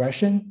mass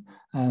regression,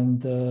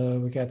 and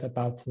we get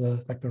about a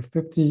factor of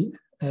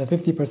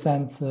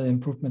 50%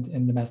 improvement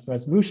in the mass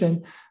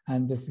resolution,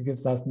 and this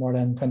gives us more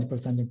than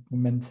 20%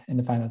 improvement in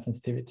the final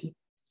sensitivity.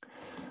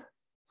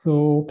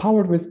 So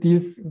powered with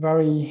these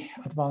very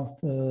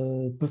advanced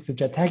boosted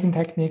jet tagging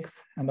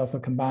techniques, and also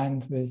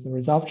combined with the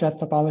resolved jet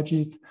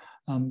topologies,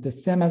 the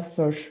CMS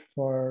search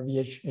for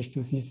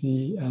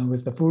VH-H2CC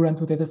with the full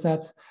RAN2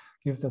 dataset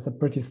gives us a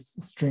pretty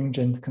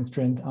stringent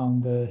constraint on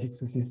the Higgs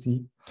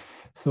 2CC.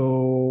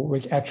 So we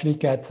actually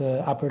get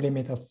the upper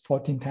limit of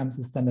 14 times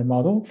the standard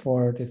model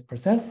for this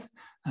process,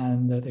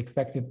 and the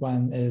expected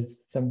one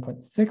is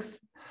 7.6.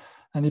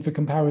 And if you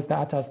compare with the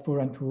ATAS full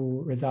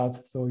RAN2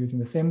 results, so using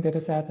the same data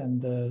set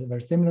and the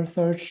very similar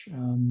search,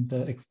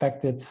 the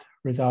expected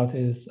result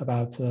is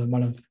about more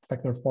than a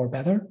factor of 4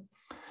 better.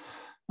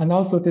 And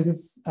also this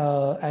is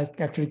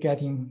actually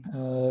getting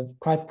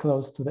quite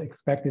close to the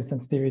expected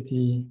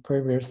sensitivity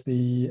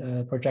previously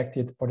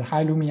projected for the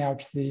high Lumi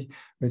LHC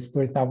with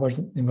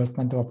 30,000 inverse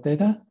quantum of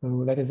data.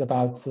 So that is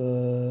about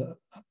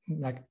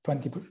like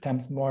 20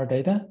 times more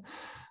data.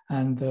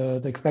 And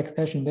the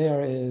expectation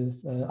there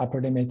is upper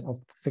limit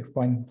of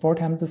 6.4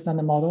 times the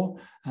standard model.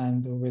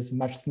 And with a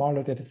much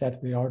smaller data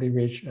set, we already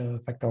reach a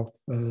factor of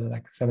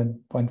like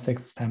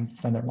 7.6 times the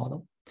standard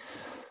model.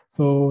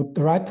 So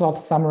the right plot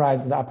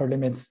summarizes the upper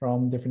limits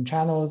from different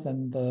channels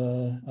and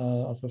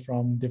also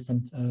from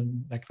different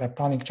like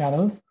leptonic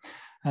channels.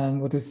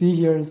 And what we see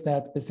here is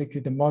that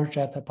basically the merge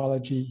jet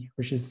topology,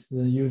 which is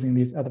using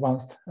these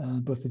advanced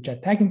boosted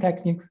jet tagging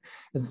techniques,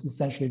 is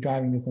essentially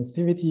driving the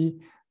sensitivity.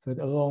 So it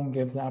alone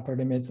gives the upper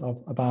limits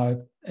of about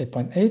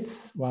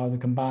 8.8, while the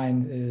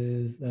combined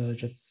is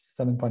just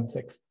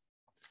 7.6.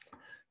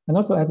 And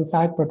also as a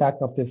side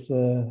product of this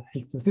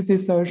Higgs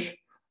 2CC search,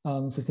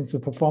 so since we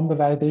performed the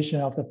validation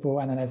of the full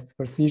analysis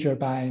procedure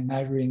by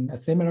measuring a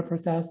similar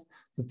process,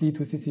 the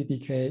C2CC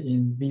decay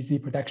in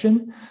VZ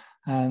protection,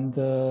 and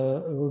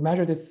we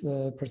measure this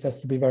process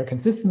to be very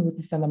consistent with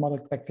the standard model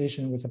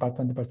expectation with about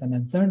 20%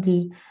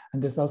 uncertainty.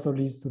 And this also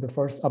leads to the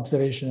first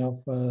observation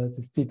of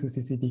the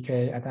C2CC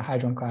decay at a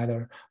hadron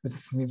collider with a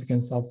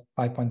significance of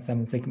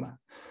 5.7 sigma.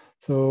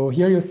 So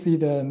here you see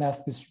the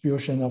mass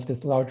distribution of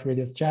this large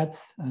radius jet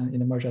in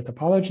the merge jet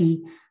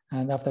topology.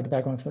 And after the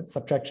background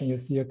subtraction, you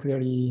see a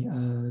clearly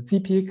C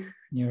peak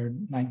near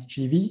 90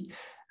 GeV.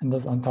 And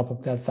those on top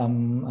of that,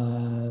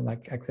 some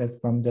like excess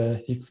from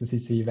the Higgs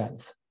 2CC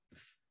events.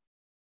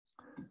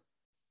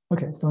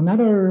 Okay, so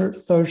another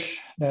search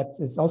that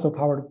is also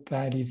powered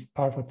by these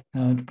powerful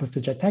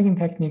boosted jet tagging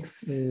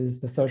techniques is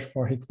the search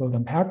for Higgs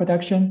boson pair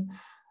production.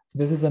 So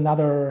this is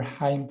another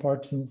high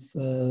importance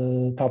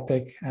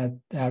topic at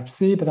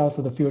LHC, but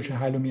also the future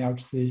high Lumi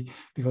LHC,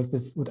 because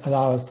this would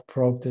allow us to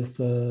probe this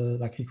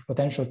like Higgs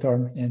potential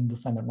term in the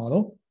standard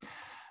model.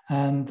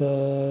 And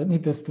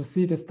needless to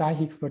see, this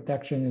di-Higgs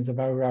production is a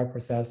very rare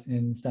process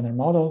in standard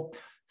model.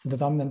 So the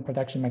dominant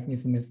production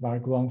mechanism is via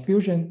gluon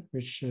fusion,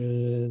 which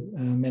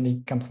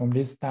mainly comes from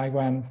these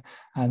diagrams.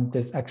 And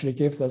this actually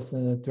gives us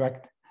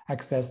direct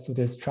access to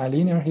this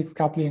trilinear Higgs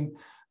coupling,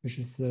 which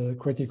is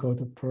critical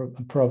to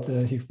probe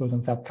the Higgs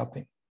boson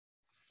self-coupling.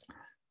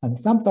 And the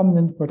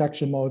subdominant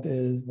production mode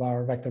is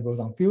via vector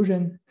boson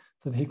fusion.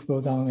 So the Higgs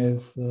boson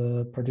is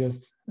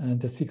produced,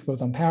 this Higgs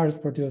boson pair is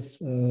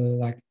produced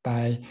like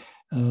by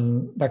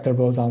vector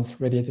bosons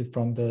radiated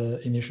from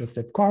the initial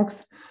state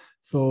quarks.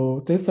 So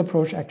this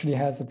approach actually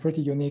has a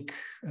pretty unique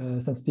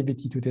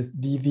sensitivity to this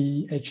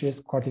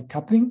VV-HS quartic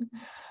coupling.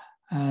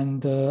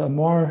 And a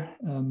more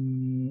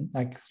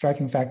like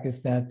striking fact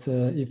is that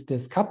if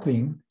this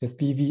coupling, this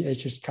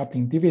VV-HS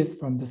coupling deviates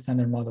from the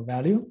standard model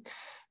value,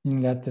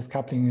 meaning that this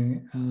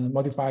coupling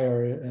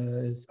modifier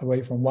is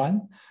away from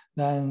 1,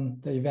 then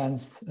the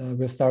events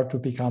will start to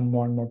become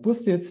more and more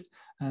boosted.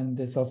 And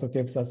this also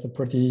gives us a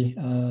pretty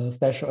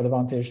special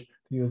advantage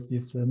to use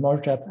this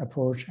merge jet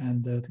approach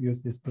and to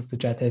use this boosted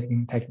jet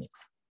tagging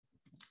techniques.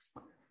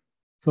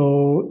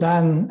 So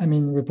then, I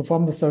mean, we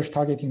performed the search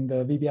targeting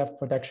the VBF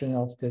production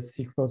of this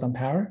Higgs boson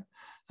pair.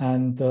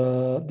 And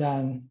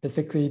then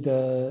basically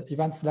the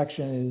event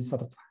selection is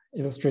sort of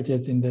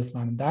illustrated in this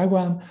one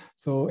diagram.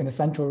 So in the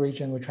central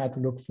region, we try to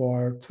look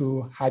for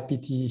two high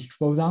PT Higgs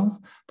bosons,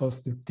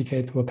 both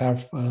decay to a pair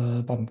of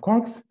bottom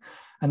quarks.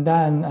 And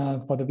then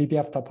for the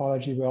BBF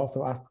topology, we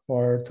also asked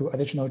for two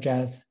additional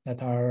jets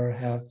that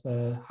have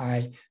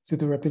high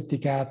pseudo-rapidity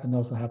gap and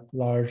also have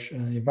large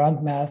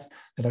event mass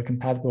that are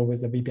compatible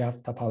with the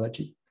BBF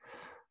topology.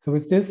 So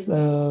with this,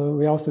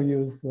 we also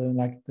use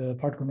like the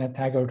particle net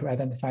tagger to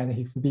identify the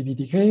Higgs BB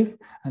decays,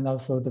 and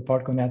also the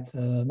particle net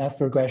mass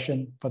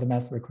regression for the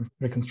mass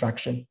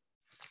reconstruction.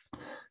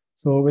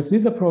 So with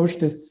this approach,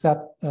 this set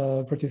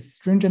pretty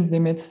stringent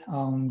limit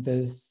on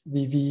this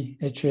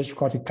VV-HH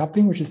quartic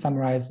coupling, which is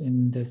summarized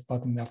in this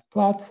bottom left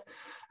plot.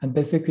 And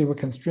basically, we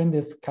constrain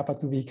this kappa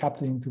 2V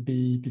coupling to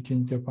be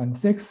between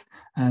 0.6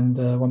 and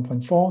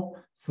 1.4.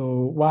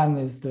 So 1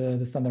 is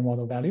the standard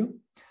model value.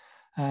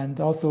 And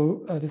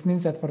also, this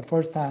means that for the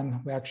first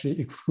time, we actually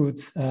exclude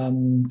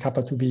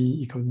kappa 2B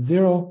equals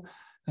 0,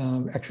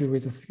 actually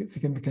with a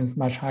significance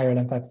much higher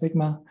than 5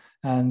 sigma.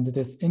 And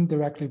this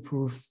indirectly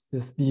proves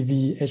this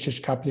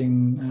VV-HH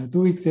coupling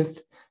do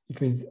exist if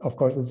we, of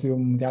course,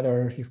 assume the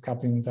other Higgs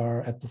couplings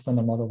are at the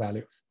standard model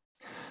values.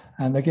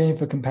 And again,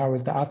 if we compare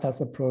with the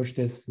AFTAS approach,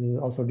 this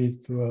also leads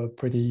to a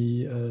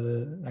pretty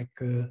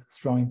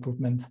strong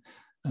improvement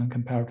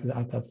compared to the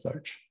AFTAS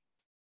search.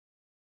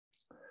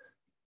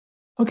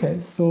 Okay,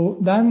 so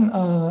then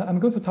I'm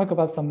going to talk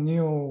about some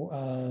new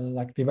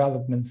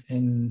developments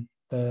in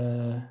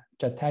the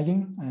jet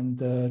tagging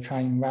and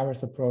trying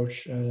various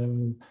approach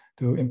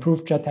to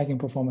improve jet tagging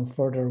performance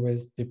further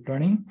with deep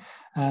learning.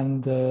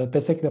 And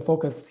basically the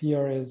focus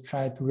here is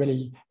try to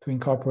really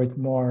incorporate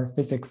more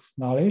physics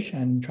knowledge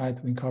and try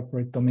to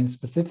incorporate domain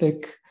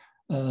specific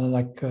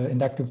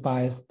inductive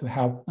bias to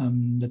help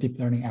the deep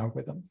learning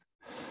algorithms.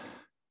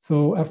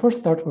 So I first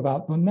start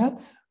about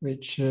LUNNet,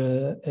 which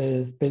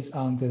is based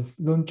on this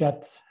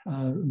LUN-jet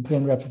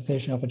plane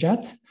representation of a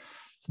jet.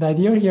 So the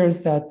idea here is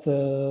that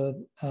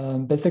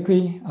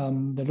basically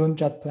the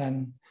LUN-jet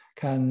plane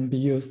can be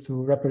used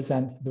to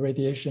represent the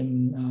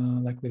radiation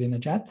within a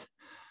jet.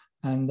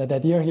 And the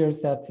idea here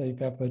is that if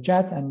we have a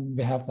jet and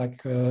we have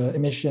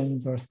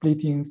emissions or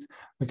splittings,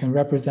 we can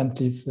represent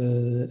these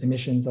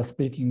emissions or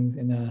splittings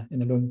in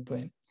a LUN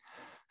plane.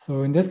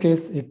 So in this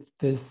case, if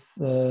this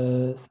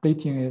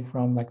splitting is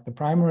from the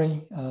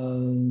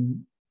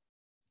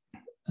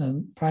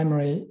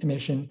primary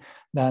emission,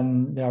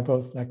 then they are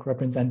both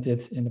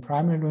represented in the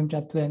primary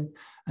LUN-jet plane.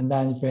 And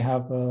then if we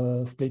have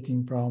a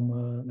splitting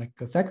from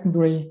a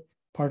secondary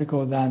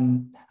particle,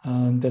 then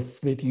this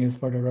splitting is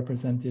further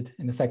represented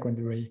in the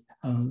secondary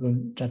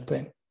LUN-jet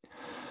plane.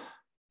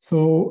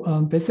 So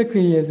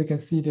basically, as you can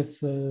see,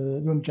 this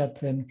LUN-jet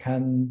plane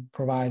can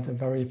provide a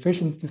very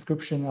efficient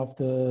description of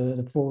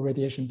the full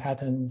radiation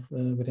patterns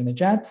within a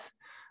jet.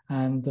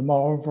 And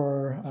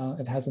moreover,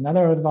 it has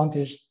another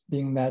advantage,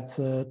 being that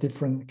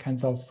different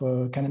kinds of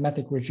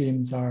kinematic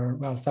regimes are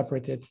well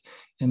separated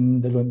in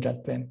the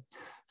LUN-jet plane.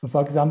 So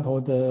for example,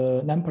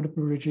 the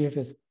non-particle regime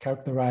is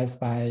characterized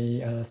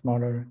by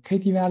smaller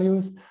KT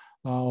values,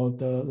 while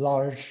the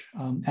large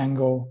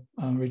angle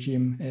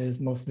regime is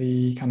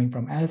mostly coming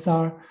from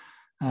SR.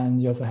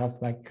 And you also have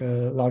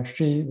large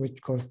G,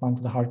 which correspond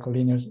to the hardcore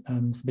linear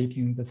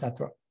splittings,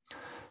 etc.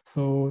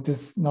 So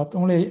this not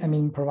only,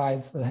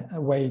 provides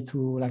a way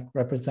to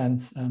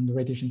represent the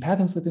radiation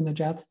patterns within the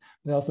jet,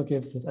 but it also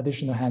gives us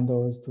additional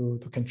handles to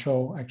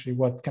control actually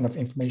what kind of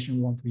information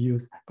we want to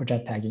use for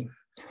jet tagging.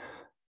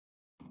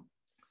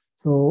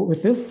 So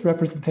with this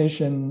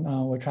representation,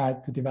 we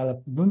tried to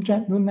develop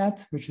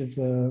LUNNet, which is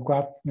a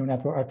graph neural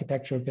network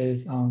architecture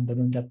based on the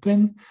LUN-jet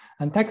plane.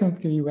 And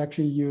technically, we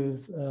actually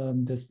use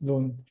this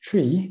LUN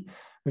tree,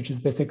 which is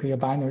basically a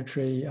binary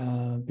tree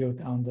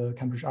built on the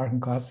Cambridge-Arkham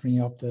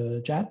clustering of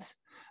the jet.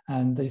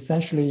 And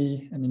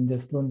essentially,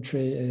 this LUN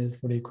tree is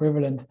fully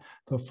equivalent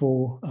to a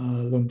full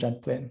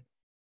LUN-jet plane.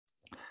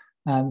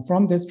 And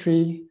from this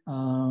tree,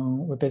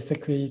 we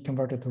basically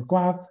convert it to a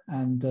graph,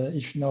 and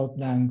each node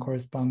then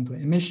corresponds to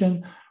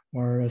emission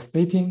or a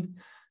splitting.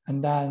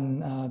 And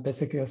then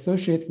basically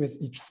associate with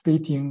each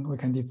splitting, we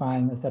can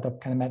define a set of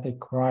kinematic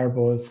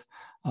variables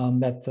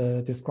that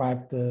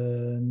describe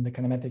the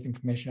kinematic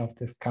information of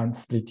this current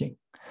splitting.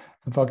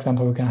 So for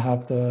example, we can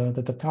have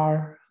the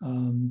tatar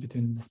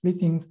between the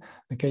splittings,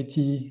 the KT,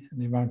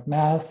 the event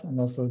mass, and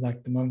also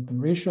the momentum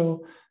ratio,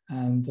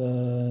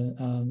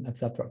 and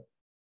etc.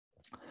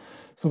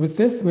 So with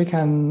this, we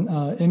can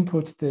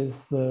input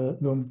this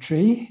LUN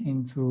tree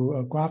into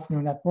a graph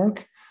neural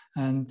network.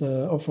 And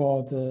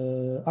overall,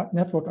 the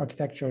network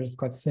architecture is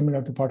quite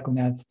similar to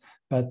ParticleNet,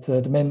 but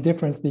the main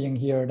difference being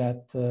here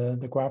that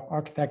the graph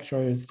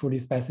architecture is fully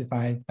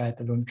specified by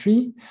the LUN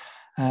tree.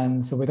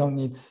 And so we don't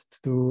need to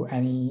do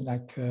any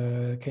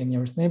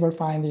k-nearest neighbor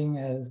finding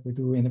as we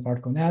do in the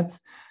ParticleNet.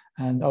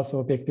 And also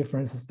a big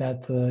difference is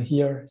that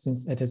here,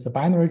 since it is a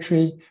binary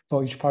tree,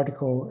 for each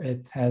particle,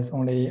 it has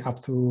only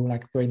up to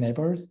 3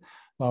 neighbors.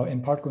 While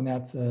in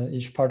ParticleNet,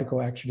 each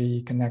particle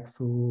actually connects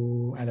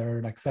to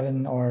either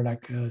 7 or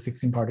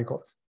 16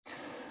 particles.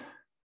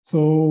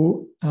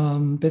 So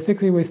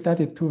basically, we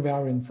studied two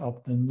variants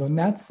of the loon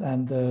nets,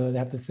 and they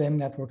have the same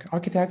network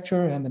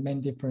architecture. And the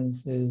main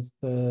difference is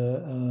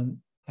the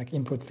like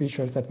input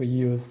features that we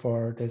use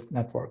for this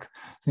network.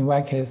 So in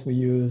one case, we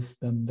use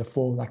the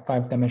full like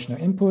 5-dimensional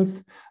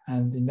inputs,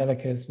 and in the other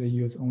case, we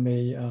use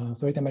only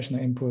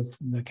 3-dimensional inputs,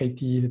 the KT,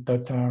 the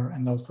delta,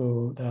 and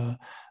also the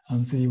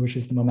Z, which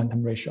is the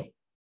momentum ratio.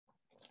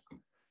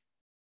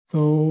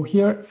 So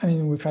here, I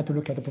mean, we try to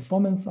look at the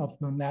performance of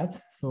the net.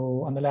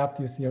 So on the left,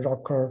 you see a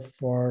ROC curve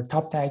for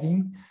top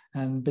tagging.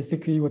 And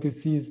basically what you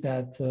see is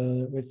that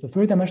with the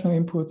 3-dimensional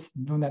input,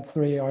 LoonNet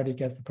 3 already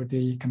gets a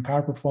pretty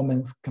comparable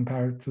performance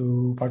compared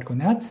to particle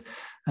net.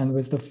 And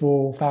with the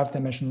full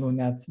 5-dimensional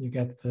LoonNet, you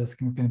get a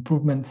significant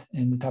improvement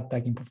in the top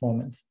tagging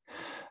performance.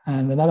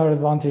 And another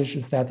advantage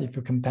is that if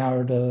you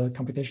compare the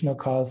computational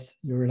cost,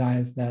 you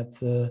realize that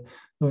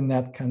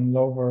LoonNet can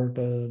lower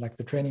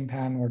the training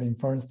time or the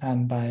inference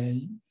time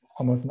by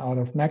almost an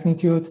order of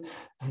magnitude.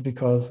 This is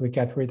because we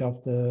get rid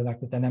of the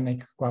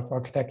dynamic graph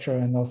architecture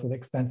and also the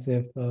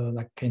expensive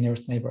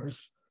k-nearest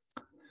neighbors.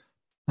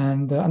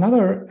 And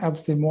another, I would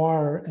say,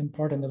 more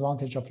important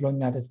advantage of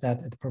LoonNet is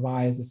that it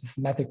provides a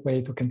systematic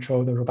way to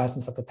control the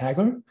robustness of the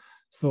tagger.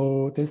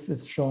 So this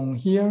is shown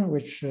here,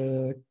 which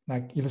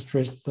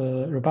illustrates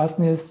the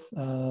robustness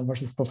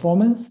versus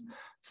performance.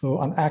 So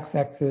on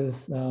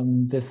x-axis,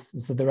 this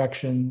is the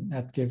direction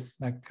that gives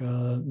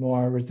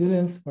more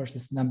resilience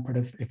versus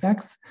non-predictive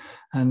effects.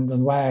 And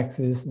on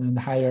y-axis,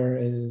 the higher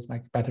is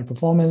better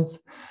performance.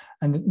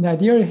 And the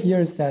idea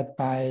here is that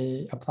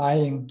by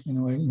applying,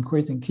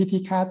 increasing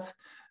KT cuts,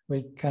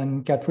 we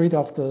can get rid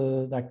of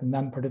the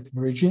non-predictive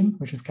regime,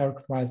 which is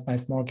characterized by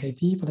small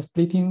KT for the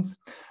splittings.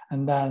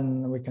 And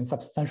then we can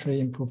substantially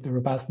improve the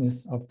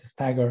robustness of the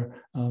tagger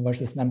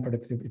versus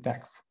non-predictive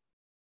effects.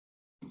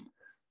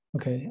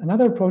 Okay,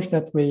 another approach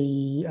that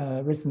we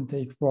recently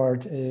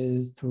explored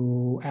is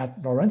to add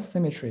Lorentz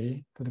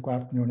symmetry to the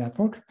graph neural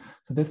network.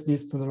 So this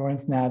leads to the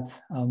Lorentz net,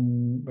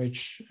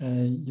 which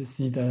you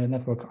see the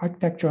network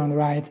architecture on the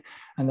right,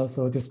 and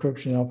also a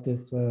description of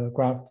this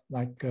graph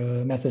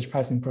message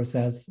passing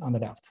process on the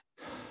left.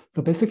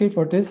 So basically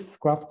for this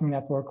graph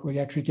neural network, we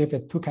actually give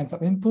it two kinds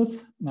of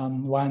inputs.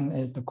 One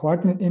is the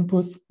coordinate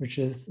inputs, which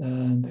is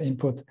the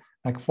input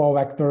for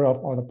vector of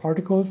all the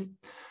particles.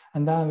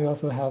 And then we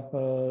also have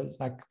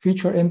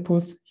feature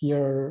inputs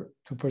here.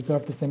 To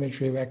preserve the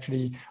symmetry, we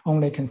actually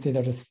only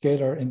consider the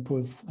scalar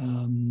inputs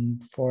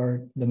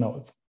for the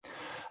nodes.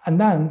 And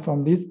then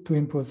from these two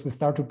inputs, we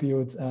start to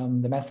build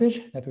the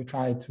message that we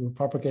try to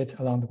propagate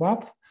along the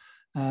graph.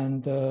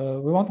 And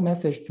we want the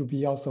message to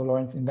be also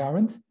Lorentz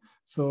invariant.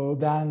 So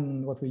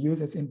then what we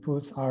use as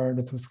inputs are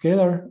the two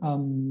scalar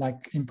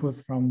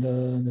inputs from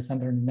the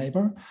center and the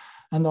neighbor.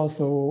 And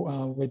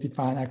also we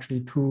define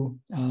actually two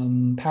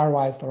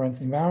pairwise Lorentz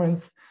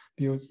invariants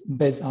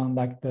based on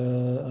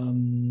the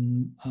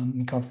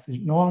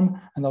Minkowski norm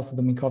and also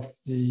the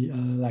Minkowski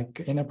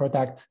inner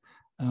product,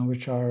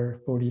 which are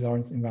fully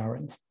Lorentz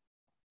invariant.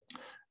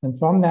 And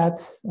from that,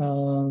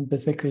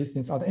 basically,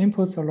 since all the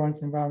inputs are Lorentz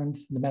invariant,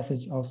 the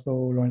message also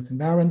Lorentz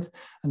invariant,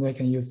 and we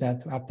can use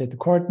that to update the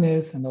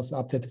coordinates and also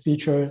update the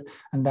feature,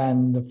 and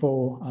then the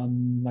full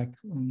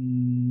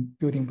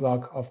building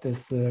block of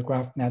this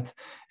graph net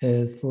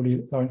is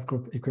fully Lorentz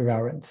group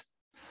equivariant.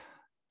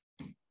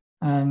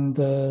 And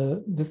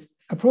this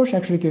approach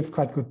actually gives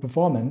quite good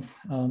performance.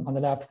 On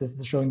the left, this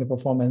is showing the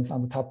performance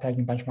on the top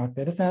tagging benchmark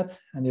dataset,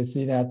 and you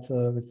see that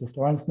with this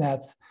Lorentz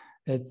net,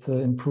 it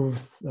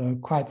improves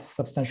quite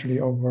substantially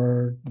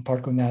over the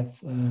particle net,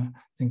 I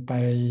think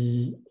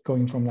by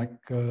going from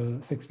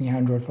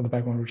 1600 for the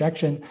background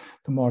rejection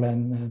to more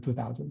than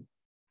 2000.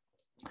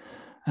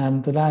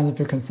 And then if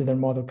you consider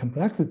model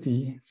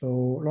complexity,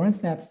 so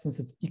Lorentz net,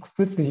 since it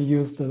explicitly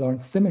used the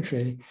Lorentz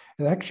symmetry,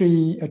 it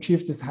actually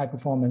achieves this high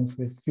performance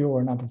with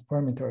fewer number of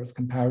parameters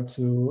compared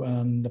to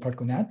the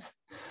particle net.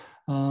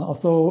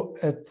 Although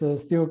it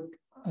still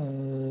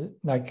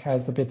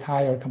has a bit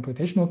higher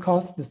computational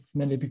cost. This is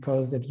mainly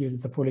because it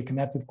uses a fully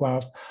connected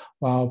graph,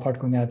 while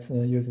particle net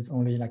uses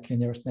only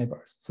k-nearest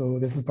neighbors. So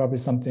this is probably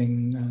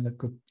something that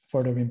could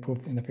further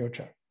improve in the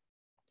future.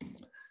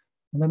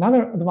 And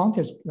another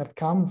advantage that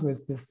comes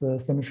with this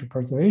symmetry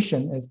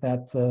preservation is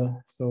that,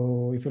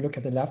 so if you look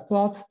at the left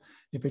plot,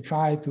 if we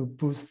try to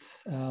boost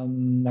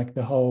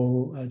the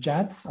whole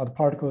jet or the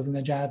particles in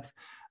the jet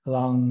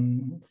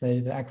along, say,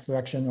 the x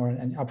direction or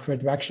an upward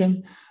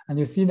direction, and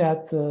you see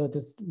that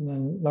this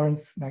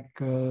Lorentz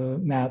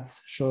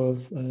net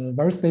shows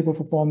very stable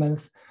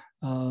performance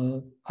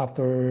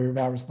after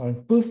various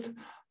Lorentz boost,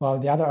 while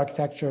the other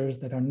architectures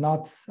that are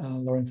not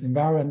Lorentz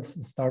invariant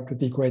start to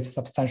degrade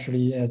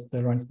substantially as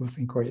the Lorentz boost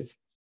increase.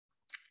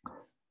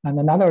 And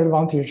another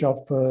advantage of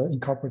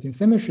incorporating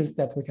symmetry is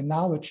that we can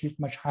now achieve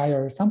much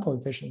higher sample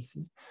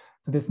efficiency.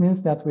 So this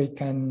means that we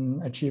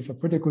can achieve a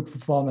pretty good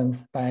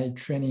performance by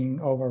training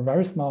over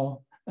very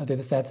small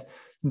data set.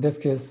 In this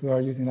case, we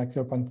are using like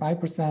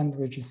 0.5%,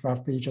 which is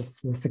roughly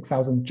just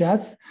 6,000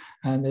 jets.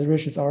 And it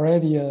reaches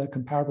already a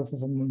comparable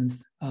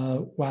performance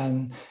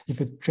when if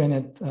you train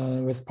it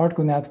with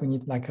particle net, we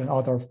need like an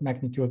order of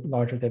magnitude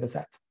larger data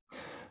set.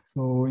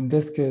 So in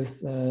this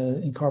case,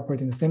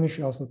 incorporating the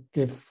symmetry also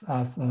gives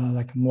us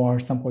like a more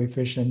sample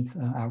efficient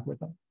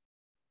algorithm.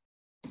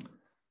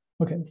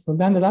 Okay, so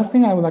then the last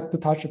thing I would like to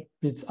touch a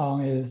bit on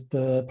is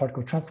the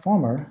particle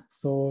transformer.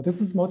 So this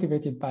is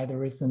motivated by the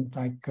recent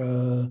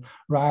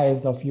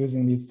rise of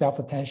using these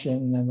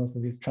self-attention and also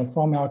these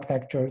transformer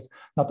architectures,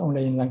 not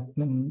only in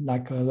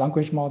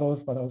language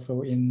models, but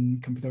also in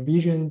computer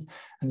vision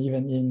and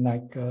even in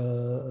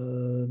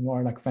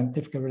more like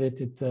scientific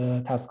related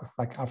tasks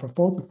like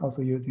AlphaFold is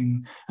also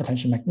using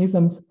attention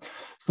mechanisms.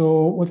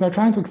 So what we're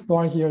trying to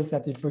explore here is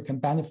that if we can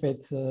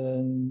benefit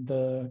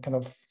the kind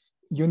of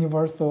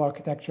universal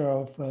architecture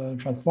of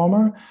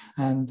transformer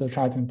and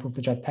try to improve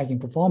the jet tagging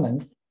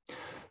performance.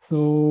 So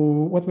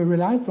what we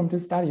realized from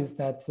this study is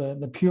that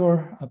the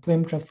pure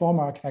plane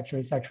transformer architecture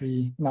is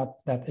actually not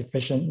that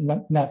efficient,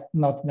 not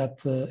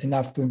that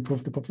enough to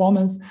improve the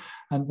performance.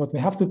 And what we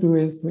have to do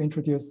is to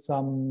introduce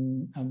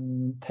some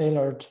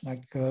tailored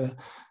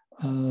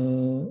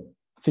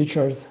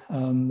features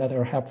that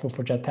are helpful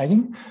for jet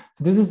tagging.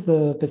 So this is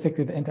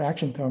basically the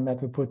interaction term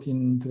that we put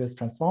into this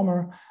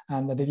transformer.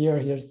 And the idea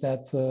here is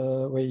that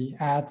we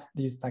add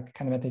these like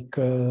kinematic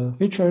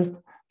features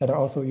that are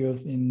also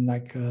used in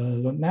like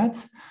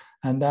LootNet.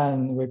 And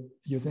then we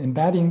use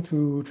embedding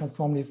to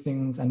transform these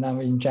things. And then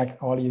we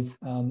inject all these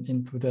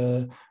into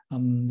the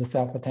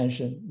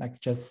self-attention, like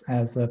just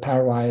as a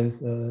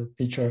pairwise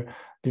feature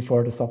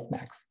before the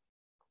softmax.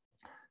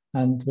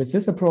 And with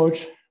this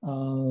approach,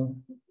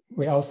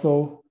 we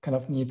also kind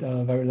of need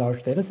a very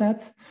large data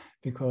set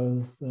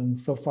because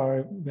so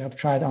far we have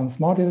tried on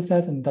small data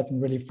sets and doesn't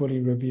really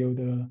fully reveal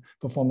the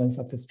performance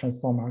of this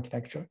transformer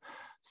architecture.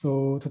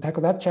 So to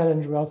tackle that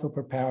challenge, we also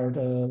prepared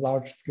a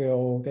large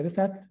scale data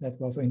set that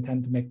we also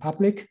intend to make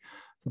public.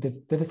 So this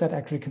data set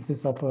actually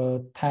consists of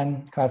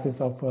 10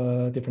 classes of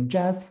different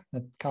jets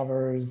that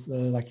covers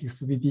like Higgs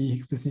to BB,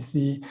 Higgs to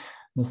CC,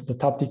 also the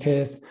top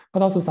decays,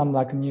 but also some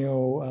like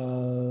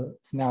new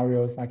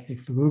scenarios like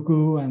Higgs to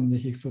Gugu and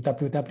Higgs to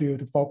WW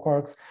to 4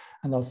 quarks,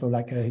 and also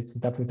like Higgs to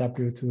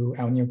WW to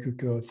L nu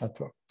QQ,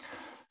 etc.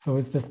 So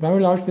it's this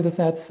very large data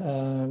set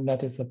that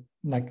is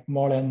like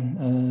more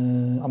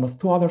than almost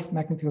 2 orders of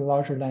magnitude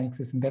larger than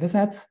existing data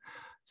sets.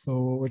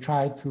 So we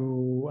try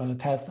to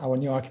test our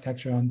new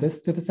architecture on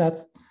this data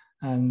set,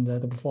 and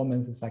the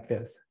performance is like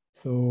this.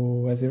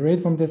 So as you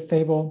read from this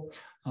table,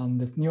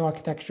 this new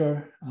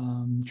architecture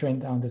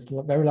trained on this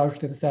very large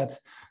data set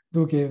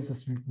do gives a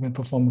significant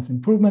performance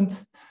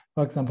improvement.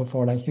 For example,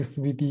 for like Higgs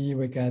to BB,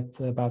 we get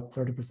about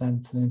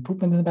 30%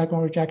 improvement in the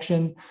background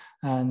rejection.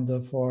 And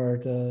for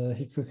the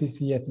Higgs to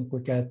CC, I think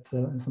we get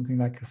something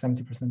like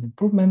 70%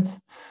 improvement.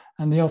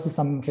 And in also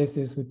some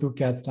cases, we do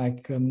get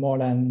like more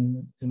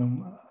than,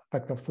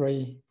 factor of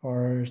 3,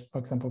 for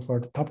example, for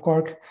the top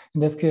quark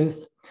in this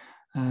case.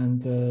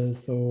 And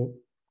so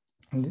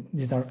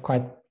these are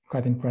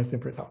quite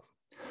impressive results.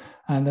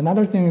 And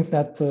another thing is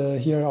that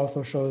here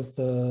also shows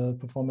the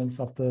performance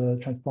of the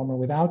transformer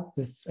without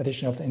this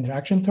addition of the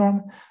interaction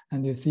term.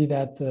 And you see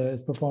that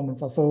its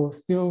performance also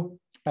still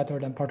better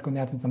than particle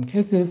net in some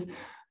cases.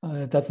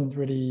 It doesn't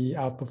really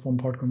outperform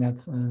particle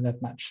net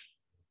that much.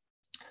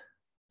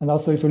 And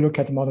also if you look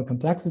at the model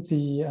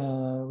complexity,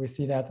 we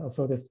see that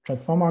also this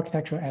transformer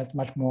architecture adds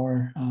much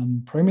more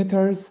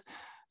parameters.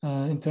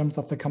 In terms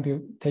of the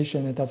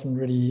computation, it doesn't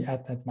really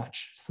add that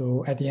much.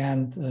 So at the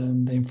end,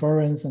 the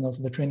inference and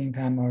also the training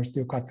time are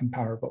still quite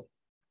comparable.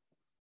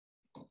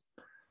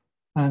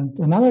 And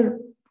another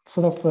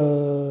sort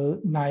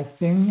of nice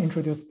thing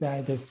introduced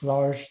by this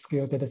large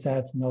scale data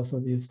set and also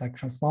these like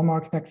transformer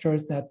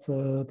architectures that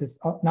this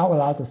now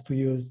allows us to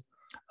use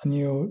a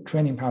new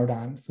training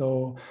paradigm.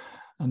 So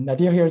the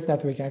idea here is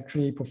that we can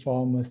actually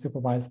perform a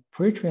supervised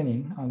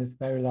pre-training on this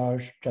very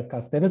large jet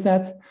class data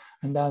set,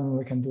 and then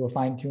we can do a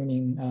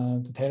fine-tuning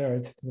to tailor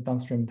it to the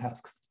downstream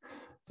tasks.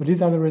 So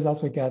these are the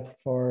results we get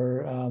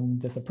for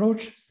this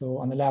approach. So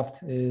on the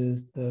left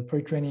is the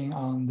pre-training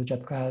on the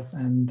jet class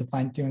and the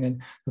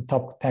fine-tuning the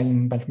top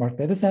tagging benchmark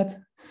data set.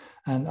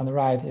 And on the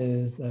right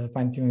is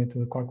fine-tuning to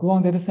the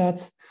quark-gluon data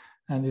set.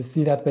 And you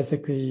see that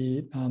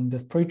basically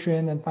this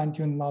pre-trained and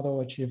fine-tuned model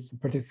achieves a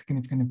pretty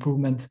significant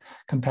improvement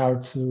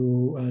compared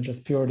to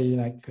just purely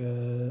like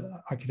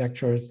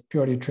architectures,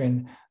 purely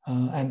trained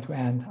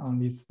end-to-end on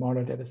these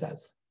smaller data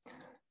sets.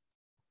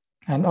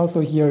 And also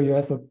here you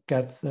also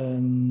get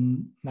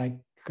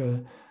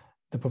the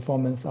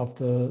performance of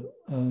the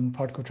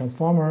particle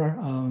transformer,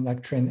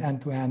 like trained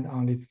end-to-end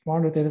on these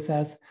smaller data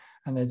sets.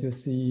 And as you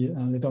see,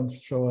 they don't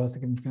show a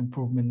significant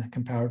improvement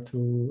compared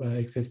to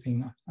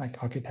existing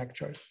like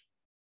architectures.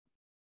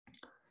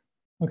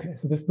 Okay,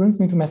 so this brings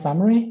me to my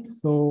summary.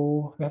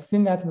 So we have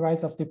seen that the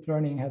rise of deep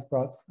learning has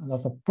brought a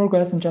lot of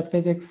progress in jet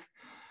physics.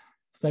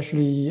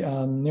 especially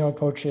new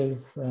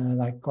approaches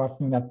like graph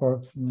neural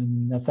networks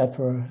and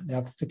etc. They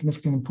have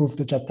significantly improved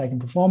the jet tagging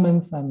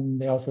performance, and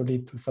they also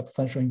lead to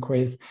substantial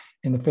increase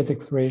in the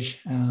physics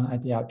reach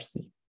at the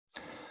LHC.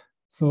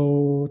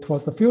 So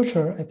towards the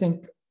future, I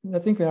think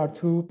there are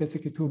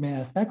basically two main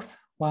aspects.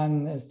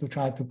 One is to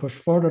try to push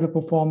further the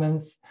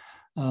performance,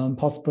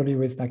 possibly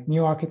with like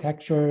new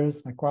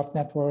architectures, like graph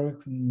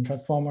networks and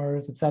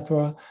transformers,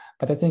 etc.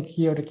 But I think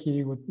here the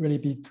key would really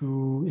be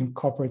to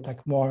incorporate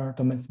like more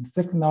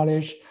domain-specific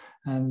knowledge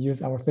and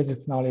use our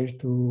physics knowledge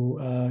to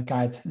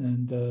guide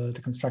the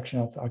construction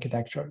of the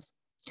architectures.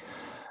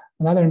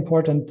 Another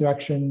important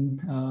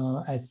direction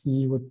I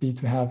see would be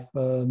to have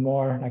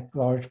more like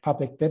large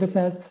public data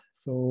sets.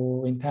 So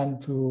we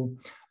intend to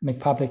make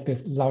public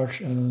this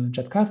large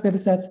jet class data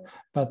set,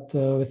 but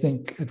we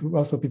think it would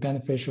also be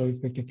beneficial if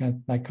we could get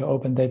like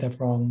open data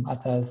from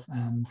ATAS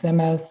and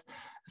CMS,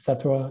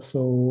 etc.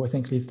 So I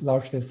think these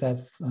large data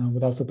sets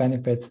would also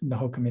benefit the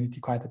whole community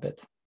quite a bit.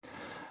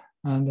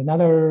 And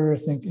another, I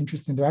think,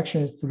 interesting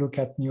direction is to look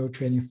at new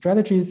training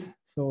strategies.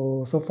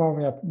 So far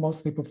we have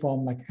mostly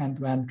performed like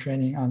end-to-end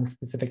training on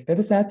specific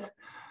data sets.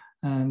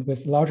 And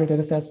with larger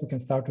data sets, we can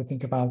start to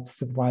think about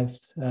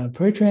supervised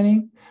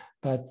pre-training.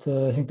 But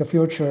I think the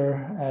future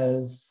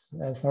has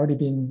already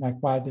been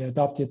like widely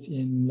adopted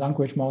in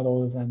language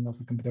models and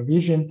also computer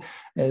vision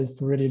is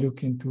to really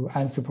look into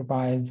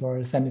unsupervised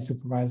or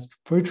semi-supervised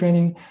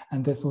pre-training.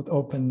 And this would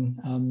open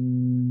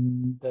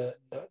the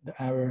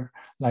area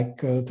like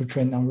to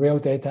train on real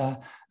data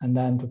and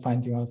then to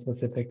find on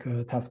specific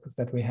tasks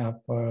that we have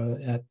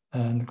at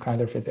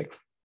nuclear physics.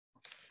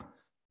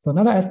 So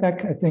another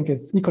aspect I think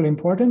is equally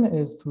important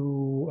is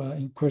to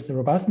increase the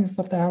robustness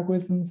of the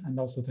algorithms and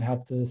also to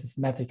have the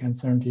systematic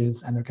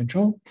uncertainties under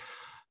control.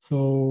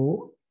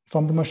 So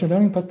from the machine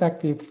learning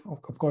perspective,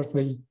 of course,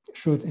 we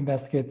should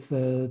investigate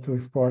to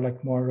explore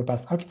like more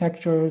robust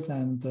architectures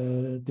and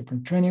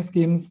different training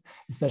schemes,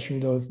 especially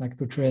those like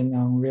to train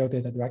on real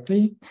data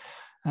directly.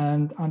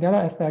 And on the other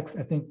aspects,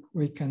 I think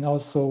we can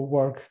also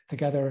work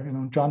together,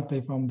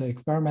 jointly from the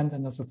experiment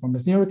and also from the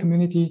theory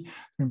community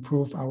to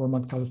improve our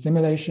Monte Carlo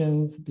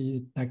simulations, be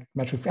it like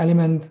matrix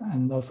element,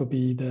 and also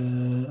be the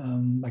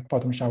like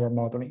bottom shower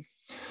modeling.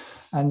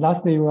 And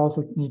lastly, we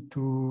also need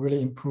to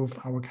really improve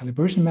our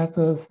calibration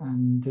methods.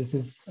 And this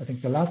is, I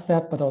think, the last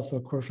step, but also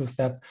a crucial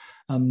step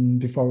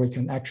before we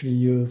can actually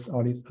use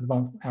all these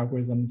advanced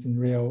algorithms in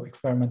real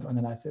experimental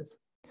analysis.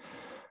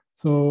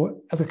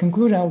 So as a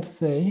conclusion, I would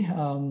say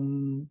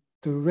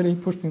to really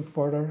push things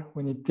further,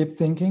 we need deep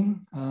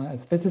thinking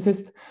as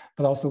physicists,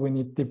 but also we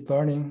need deep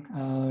learning,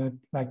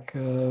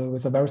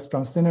 with a very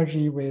strong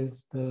synergy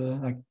with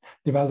the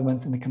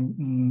developments in the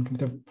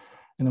computer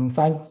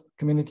science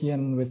community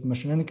and with the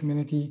machine learning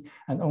community.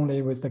 And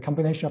only with the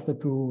combination of the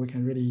two, we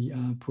can really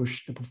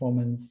push the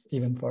performance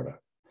even further.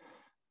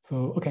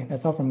 So, okay,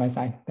 that's all from my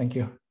side. Thank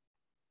you.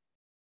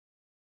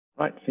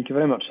 Right, thank you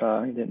very much.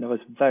 That was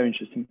very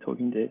interesting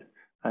talking, Dave.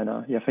 And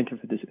yeah, thank you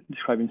for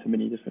describing so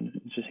many different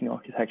interesting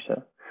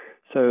architecture.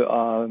 So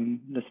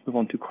let's move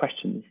on to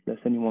questions. Does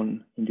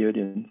anyone in the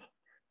audience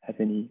have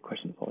any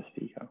questions for our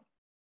speaker?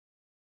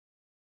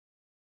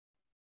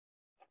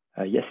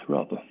 Yes,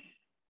 Rob.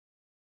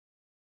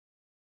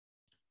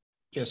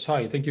 Yes,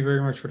 hi. Thank you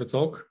very much for the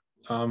talk.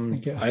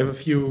 Thank you. I have a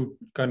few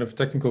kind of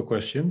technical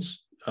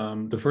questions.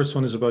 The first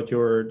one is about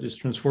this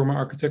transformer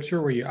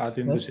architecture where you add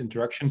in this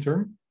interaction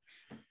term.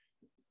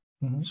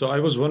 Mm-hmm. So I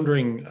was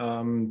wondering,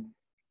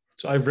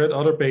 so I've read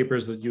other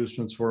papers that use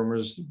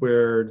transformers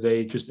where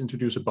they just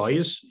introduce a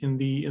bias in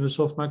the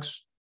softmax,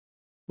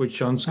 which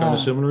sounds kind of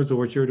similar to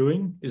what you're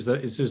doing. Is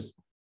this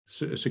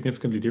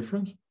significantly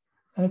different?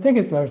 I think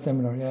it's very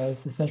similar. Yeah,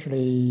 it's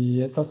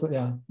essentially, it's also,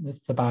 yeah,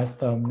 it's the bias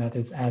term that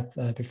is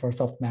added before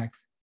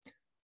softmax.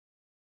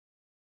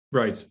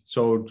 Right.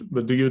 So,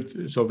 but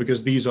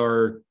because these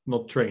are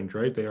not trained,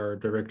 right? They are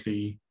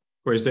directly,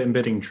 or is the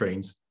embedding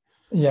trained?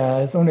 Yeah,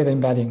 it's only the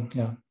embedding.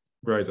 Yeah.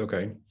 Right.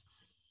 Okay.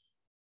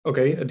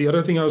 Okay. The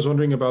other thing I was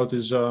wondering about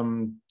is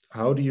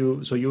how do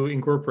you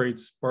incorporate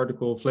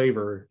particle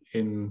flavor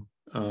in,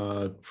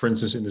 for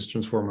instance, in this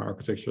transformer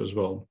architecture as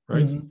well,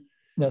 right? Mm-hmm.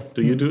 Yes.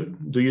 Do you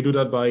do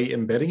that by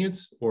embedding it,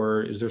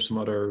 or is there some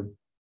other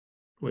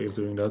way of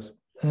doing that?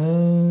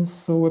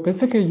 So we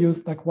basically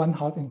use like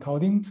one-hot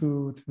encoding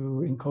to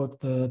encode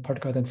the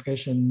particle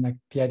identification like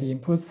PID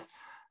inputs,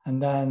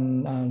 and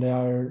then they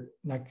are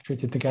like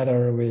treated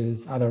together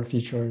with other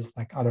features,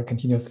 like other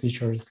continuous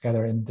features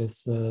together in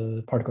this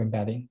particle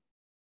embedding.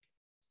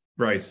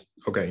 Right.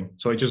 Okay.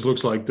 So it just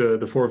looks like the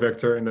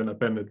 4-vector and then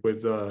appended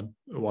with a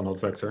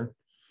one-hot vector.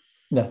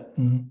 Yeah.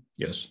 Mm-hmm.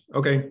 Yes.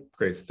 Okay.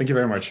 Great. Thank you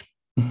very much.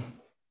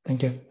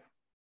 Thank you.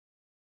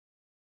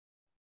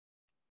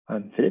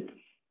 Philip?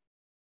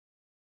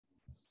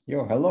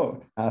 Yo,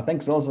 hello.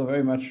 Thanks also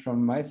very much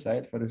from my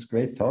side for this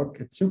great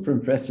talk. It's super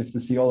impressive to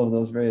see all of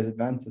those various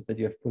advances that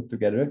you have put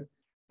together.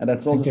 And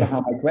that's also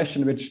somehow my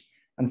question, which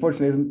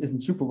unfortunately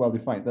isn't super well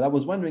defined. But I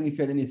was wondering if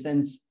you had any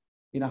sense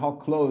how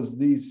close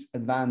these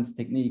advanced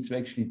techniques are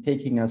actually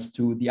taking us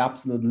to the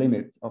absolute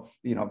limit of,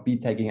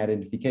 bead tagging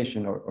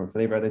identification or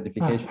flavor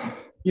identification,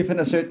 given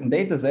a certain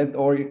data set,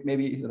 or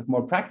maybe sort of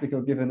more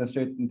practical, given a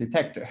certain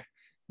detector.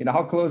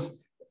 How close,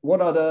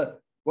 what are the,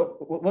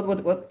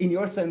 what in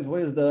your sense,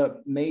 what is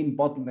the main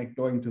bottleneck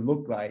going to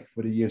look like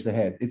for the years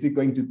ahead? Is it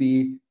going to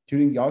be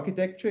tuning the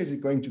architecture? Is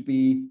it going to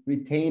be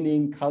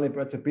retaining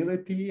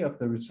calibratability of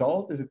the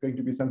result? Is it going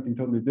to be something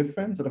totally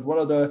different? Sort of what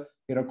are the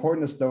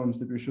cornerstones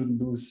that we shouldn't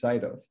lose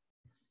sight of?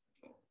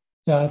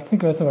 Yeah, I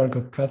think that's a very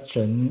good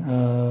question.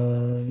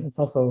 It's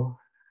also,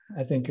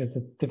 I think it's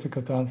a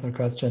difficult to answer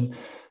question.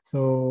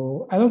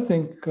 So I don't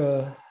think,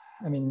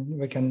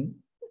 we can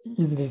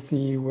easily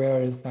see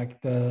where is like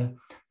the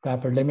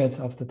upper limit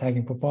of the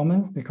tagging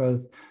performance,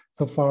 because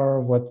so far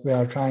what we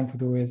are trying to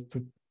do is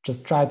to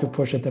just try to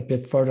push it a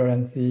bit further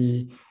and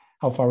see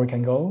how far we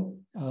can go.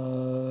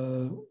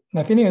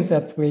 My feeling is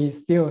that we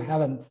still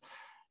haven't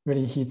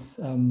really hit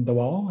the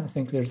wall. I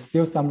think there's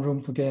still some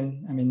room to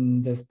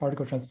gain. This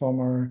particle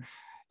transformer,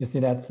 you see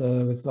that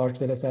with large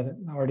data set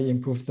already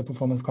improves the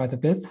performance quite a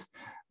bit.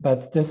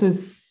 But this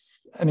is,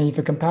 if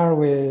you compare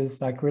with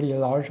like really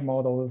large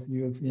models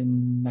used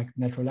in like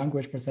natural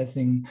language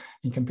processing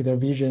in computer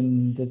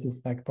vision, this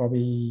is like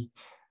probably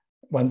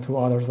 1-2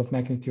 orders of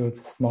magnitude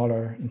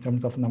smaller in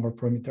terms of number of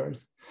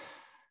parameters.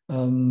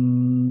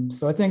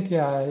 So I think,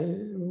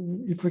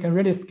 if we can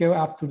really scale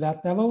up to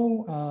that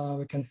level,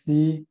 we can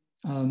see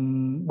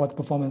what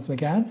performance we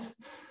get.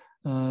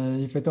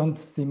 If we don't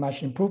see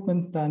much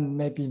improvement, then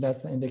maybe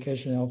that's an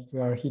indication of we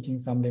are hitting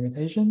some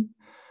limitation.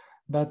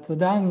 But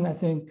then I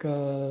think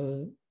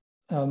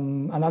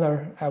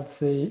another, I would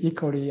say,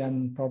 equally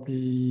and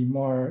probably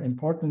more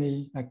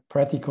importantly, like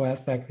practical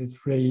aspect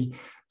is really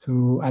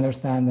to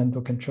understand and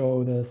to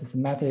control the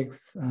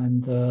systematics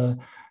and to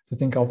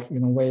think of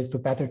ways to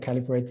better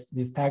calibrate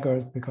these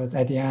taggers, because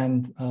at the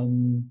end,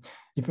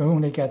 if you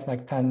only get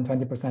like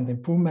 10-20%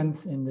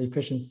 improvement in the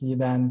efficiency,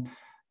 then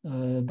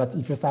but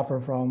if you suffer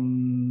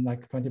from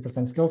like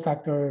 20% skill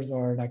factors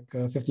or like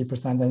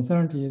 50%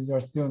 uncertainties, you're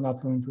still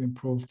not going to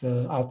improve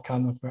the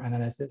outcome of your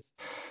analysis.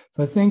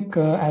 So I think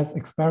as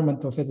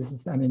experimental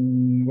physicists,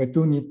 we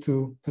do need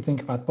to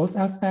think about both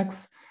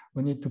aspects.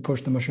 We need to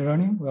push the machine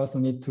learning. We also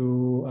need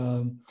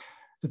to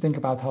think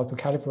about how to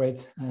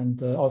calibrate,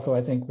 and also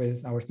I think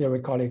with our theory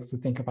colleagues to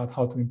think about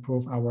how to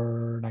improve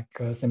our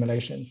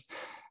simulations,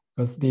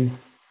 because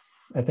these.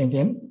 I think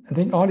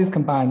all these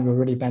combined will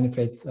really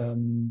benefit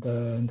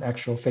the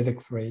actual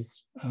physics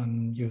rates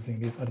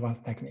using these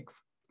advanced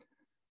techniques.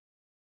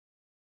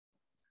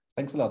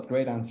 Thanks a lot.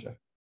 Great answer.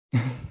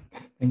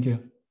 Thank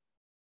you.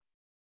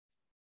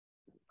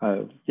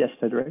 Yes,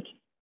 Frederick.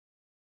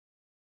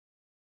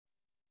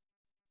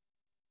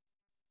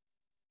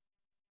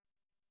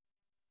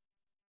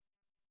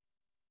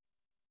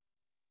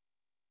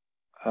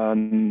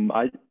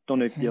 I don't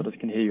know if the others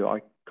can hear you.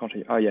 I can't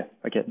hear you. Oh yeah,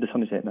 okay. This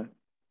one is it now.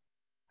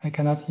 I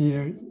cannot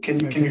hear. Can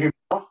you hear me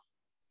now?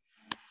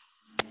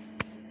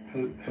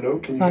 Hello,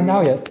 can you hear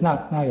now? Me yes,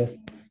 now yes.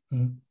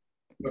 Mm.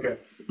 Okay,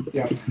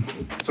 yeah.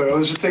 So I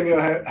was just saying,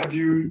 have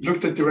you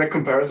looked at direct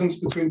comparisons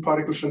between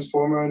particle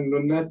transformer and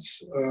LUNNet?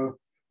 Do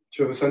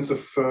you have a sense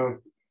of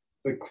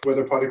like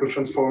whether particle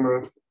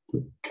transformer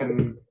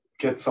can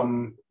get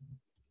some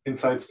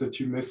insights that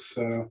you miss,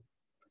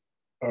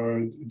 or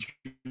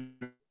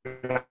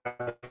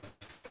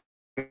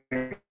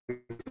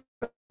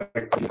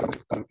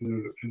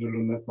in the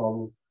LUNNet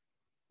model?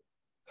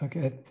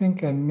 Okay, I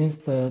think I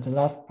missed the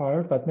last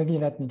part, but maybe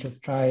let me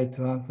just try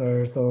to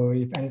answer. So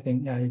if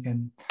anything, yeah, you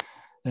can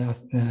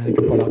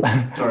follow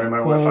up. Sorry, my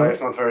Wi-Fi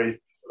is not very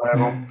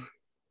reliable.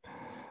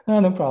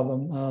 No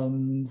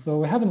problem. So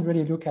we haven't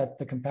really looked at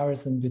the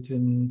comparison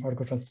between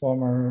particle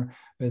transformer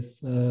with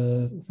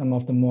some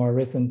of the more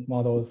recent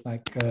models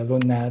like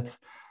LUNNet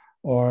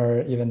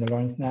or even the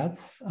Lawrence net.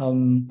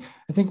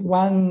 I think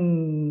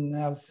one,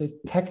 I would say,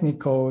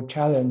 technical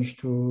challenge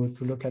to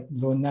look at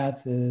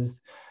LUNNet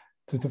is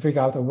to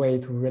figure out a way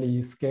to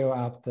really scale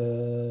up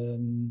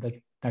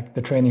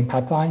the training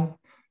pipeline,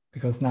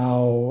 because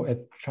now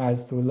it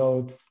tries to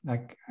load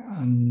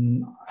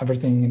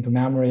everything into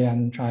memory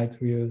and try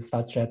to use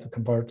FastJet to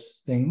convert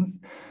things.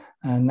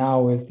 And now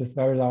with this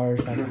very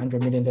large,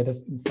 100 million data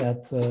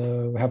set,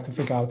 we have to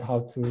figure out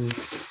how to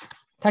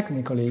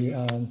technically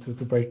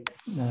to break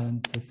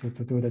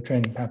to do the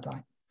training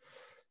pipeline.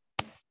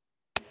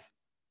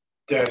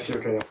 Yeah, I see.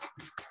 Okay.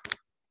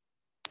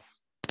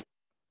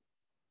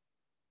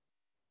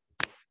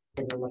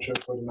 Thank you very much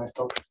for the nice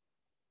talk.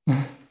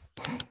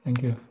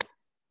 Thank you.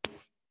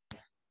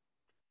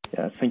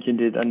 Yeah, thank you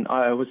indeed. And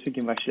I was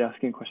thinking of actually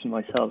asking a question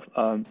myself.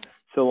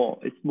 So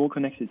it's more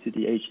connected to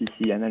the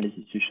HCC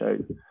analysis you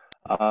showed.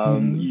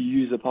 You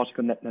use a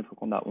particle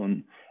network on that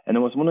one. And I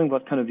was wondering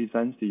what kind of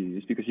events do you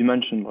use? Because you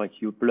mentioned like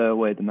you blur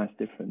away the mass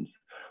difference.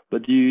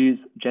 But do you use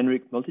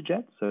generic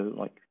multijet? So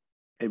like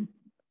a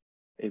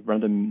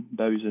random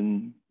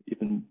boson,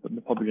 even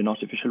probably an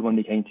artificial one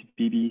decaying to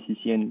BB,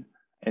 CC,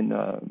 and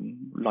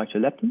lighter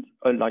leptons,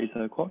 or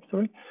lighter quarks,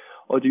 sorry?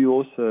 Or do you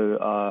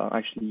also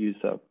actually use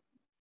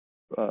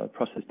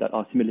processes that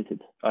are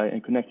simulated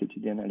and connected to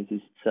the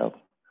analysis itself,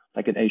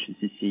 like an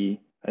HCC,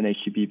 an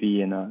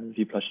HGBB, and a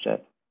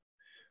V+Jet.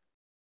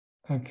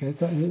 Okay,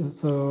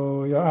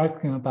 so you're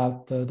asking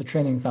about the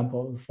training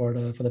samples for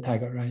the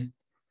tagger, right?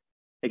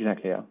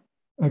 Exactly, yeah.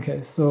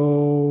 Okay,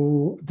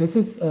 so this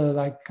is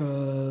I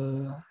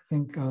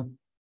think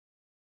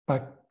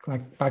back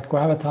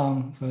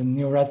graviton, so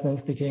new resonance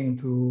sticking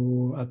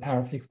to a pair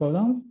of Higgs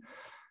bosons.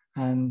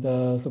 And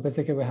so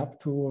basically we have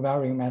two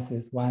varying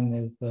masses. One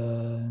is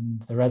the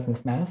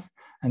resonance mass,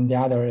 and the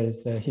other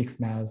is the Higgs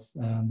mass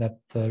that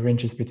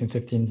ranges between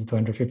 15 to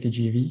 250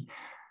 GeV.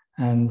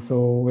 And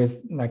so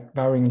with like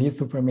varying these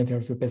two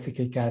parameters, we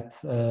basically get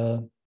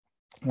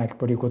like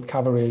pretty good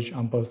coverage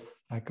on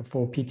both like a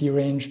full PT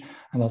range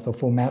and also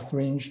full mass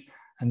range.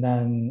 And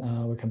then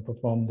we can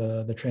perform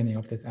the training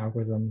of these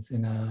algorithms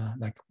in a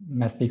like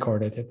massively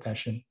correlated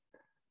fashion.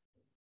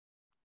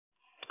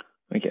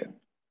 Okay.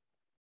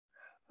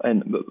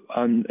 And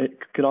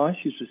could I ask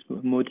you just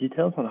more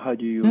details on how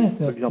do you,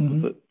 for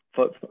example,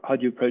 for how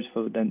do you approach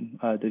for then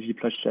the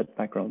V+Jet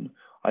background?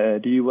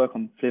 Do you work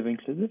on flavor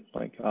inclusive?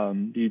 Like,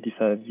 do you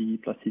differ V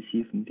plus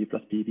CC from V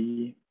plus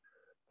BB?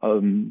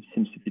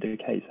 Seems to be the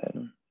case.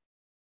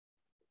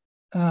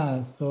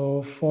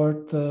 So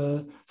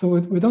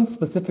we don't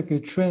specifically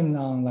train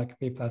on like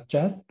V plus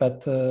jets,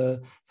 but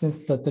since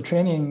the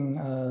training,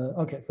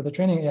 so the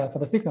training, for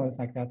the signal is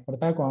like that. For the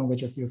background, we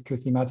just use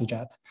QC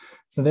multi-jet.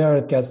 So there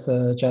it gets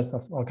jets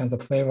of all kinds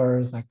of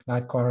flavors, like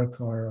light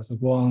quarks or also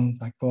gluons,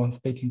 like gluons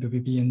speaking to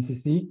BB and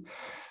CC.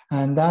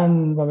 And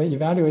then when we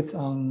evaluate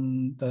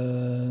on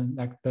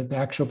the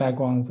actual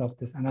backgrounds of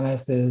this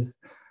analysis,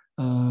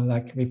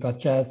 like V plus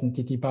jets and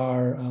TT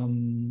bar,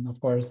 of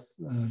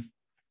course.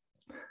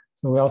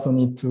 So we also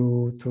need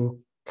to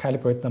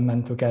calibrate them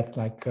and to get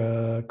like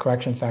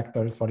correction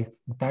factors for the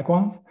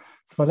backgrounds.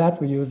 So for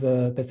that, we use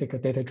a basic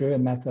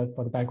data-driven method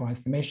for the background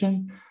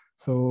estimation.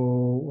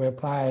 So we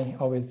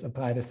always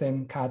apply the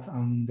same cut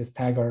on this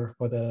tagger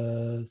for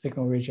the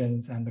signal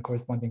regions and the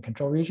corresponding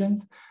control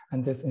regions.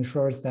 And this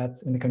ensures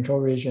that in the control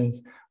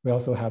regions, we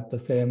also have the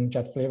same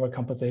jet flavor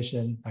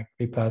composition, like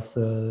V plus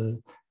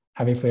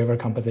heavy flavor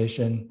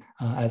composition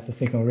as the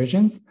signal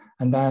regions.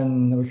 And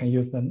then we can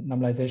use the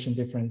normalization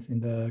difference in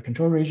the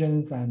control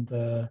regions and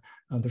to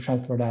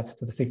transfer that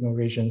to the signal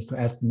regions to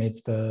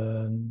estimate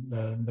the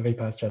V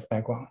plus jet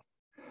background.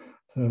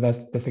 So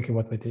that's basically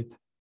what we did.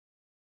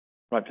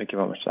 Right, thank you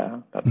very much,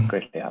 Sarah. That's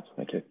greatly helpful.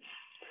 Thank you.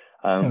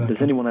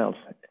 Does anyone else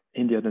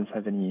in the audience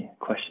have any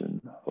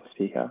question for the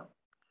speaker?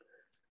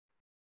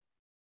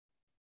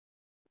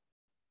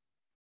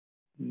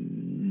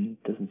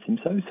 Doesn't seem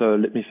so. So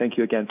let me thank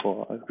you again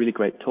for a really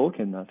great talk,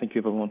 and thank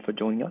you everyone for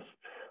joining us.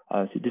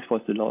 So this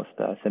was the last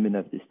seminar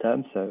of this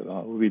term,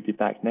 so we will be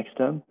back next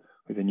term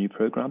with the new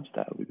programs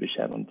that will be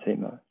shared on the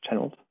same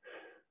channels.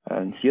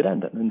 And see you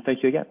then, and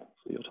thank you again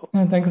for your talk.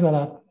 And thanks a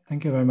lot.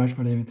 Thank you very much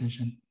for the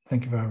invitation.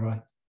 Thank you,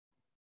 everyone.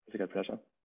 It's a good pleasure.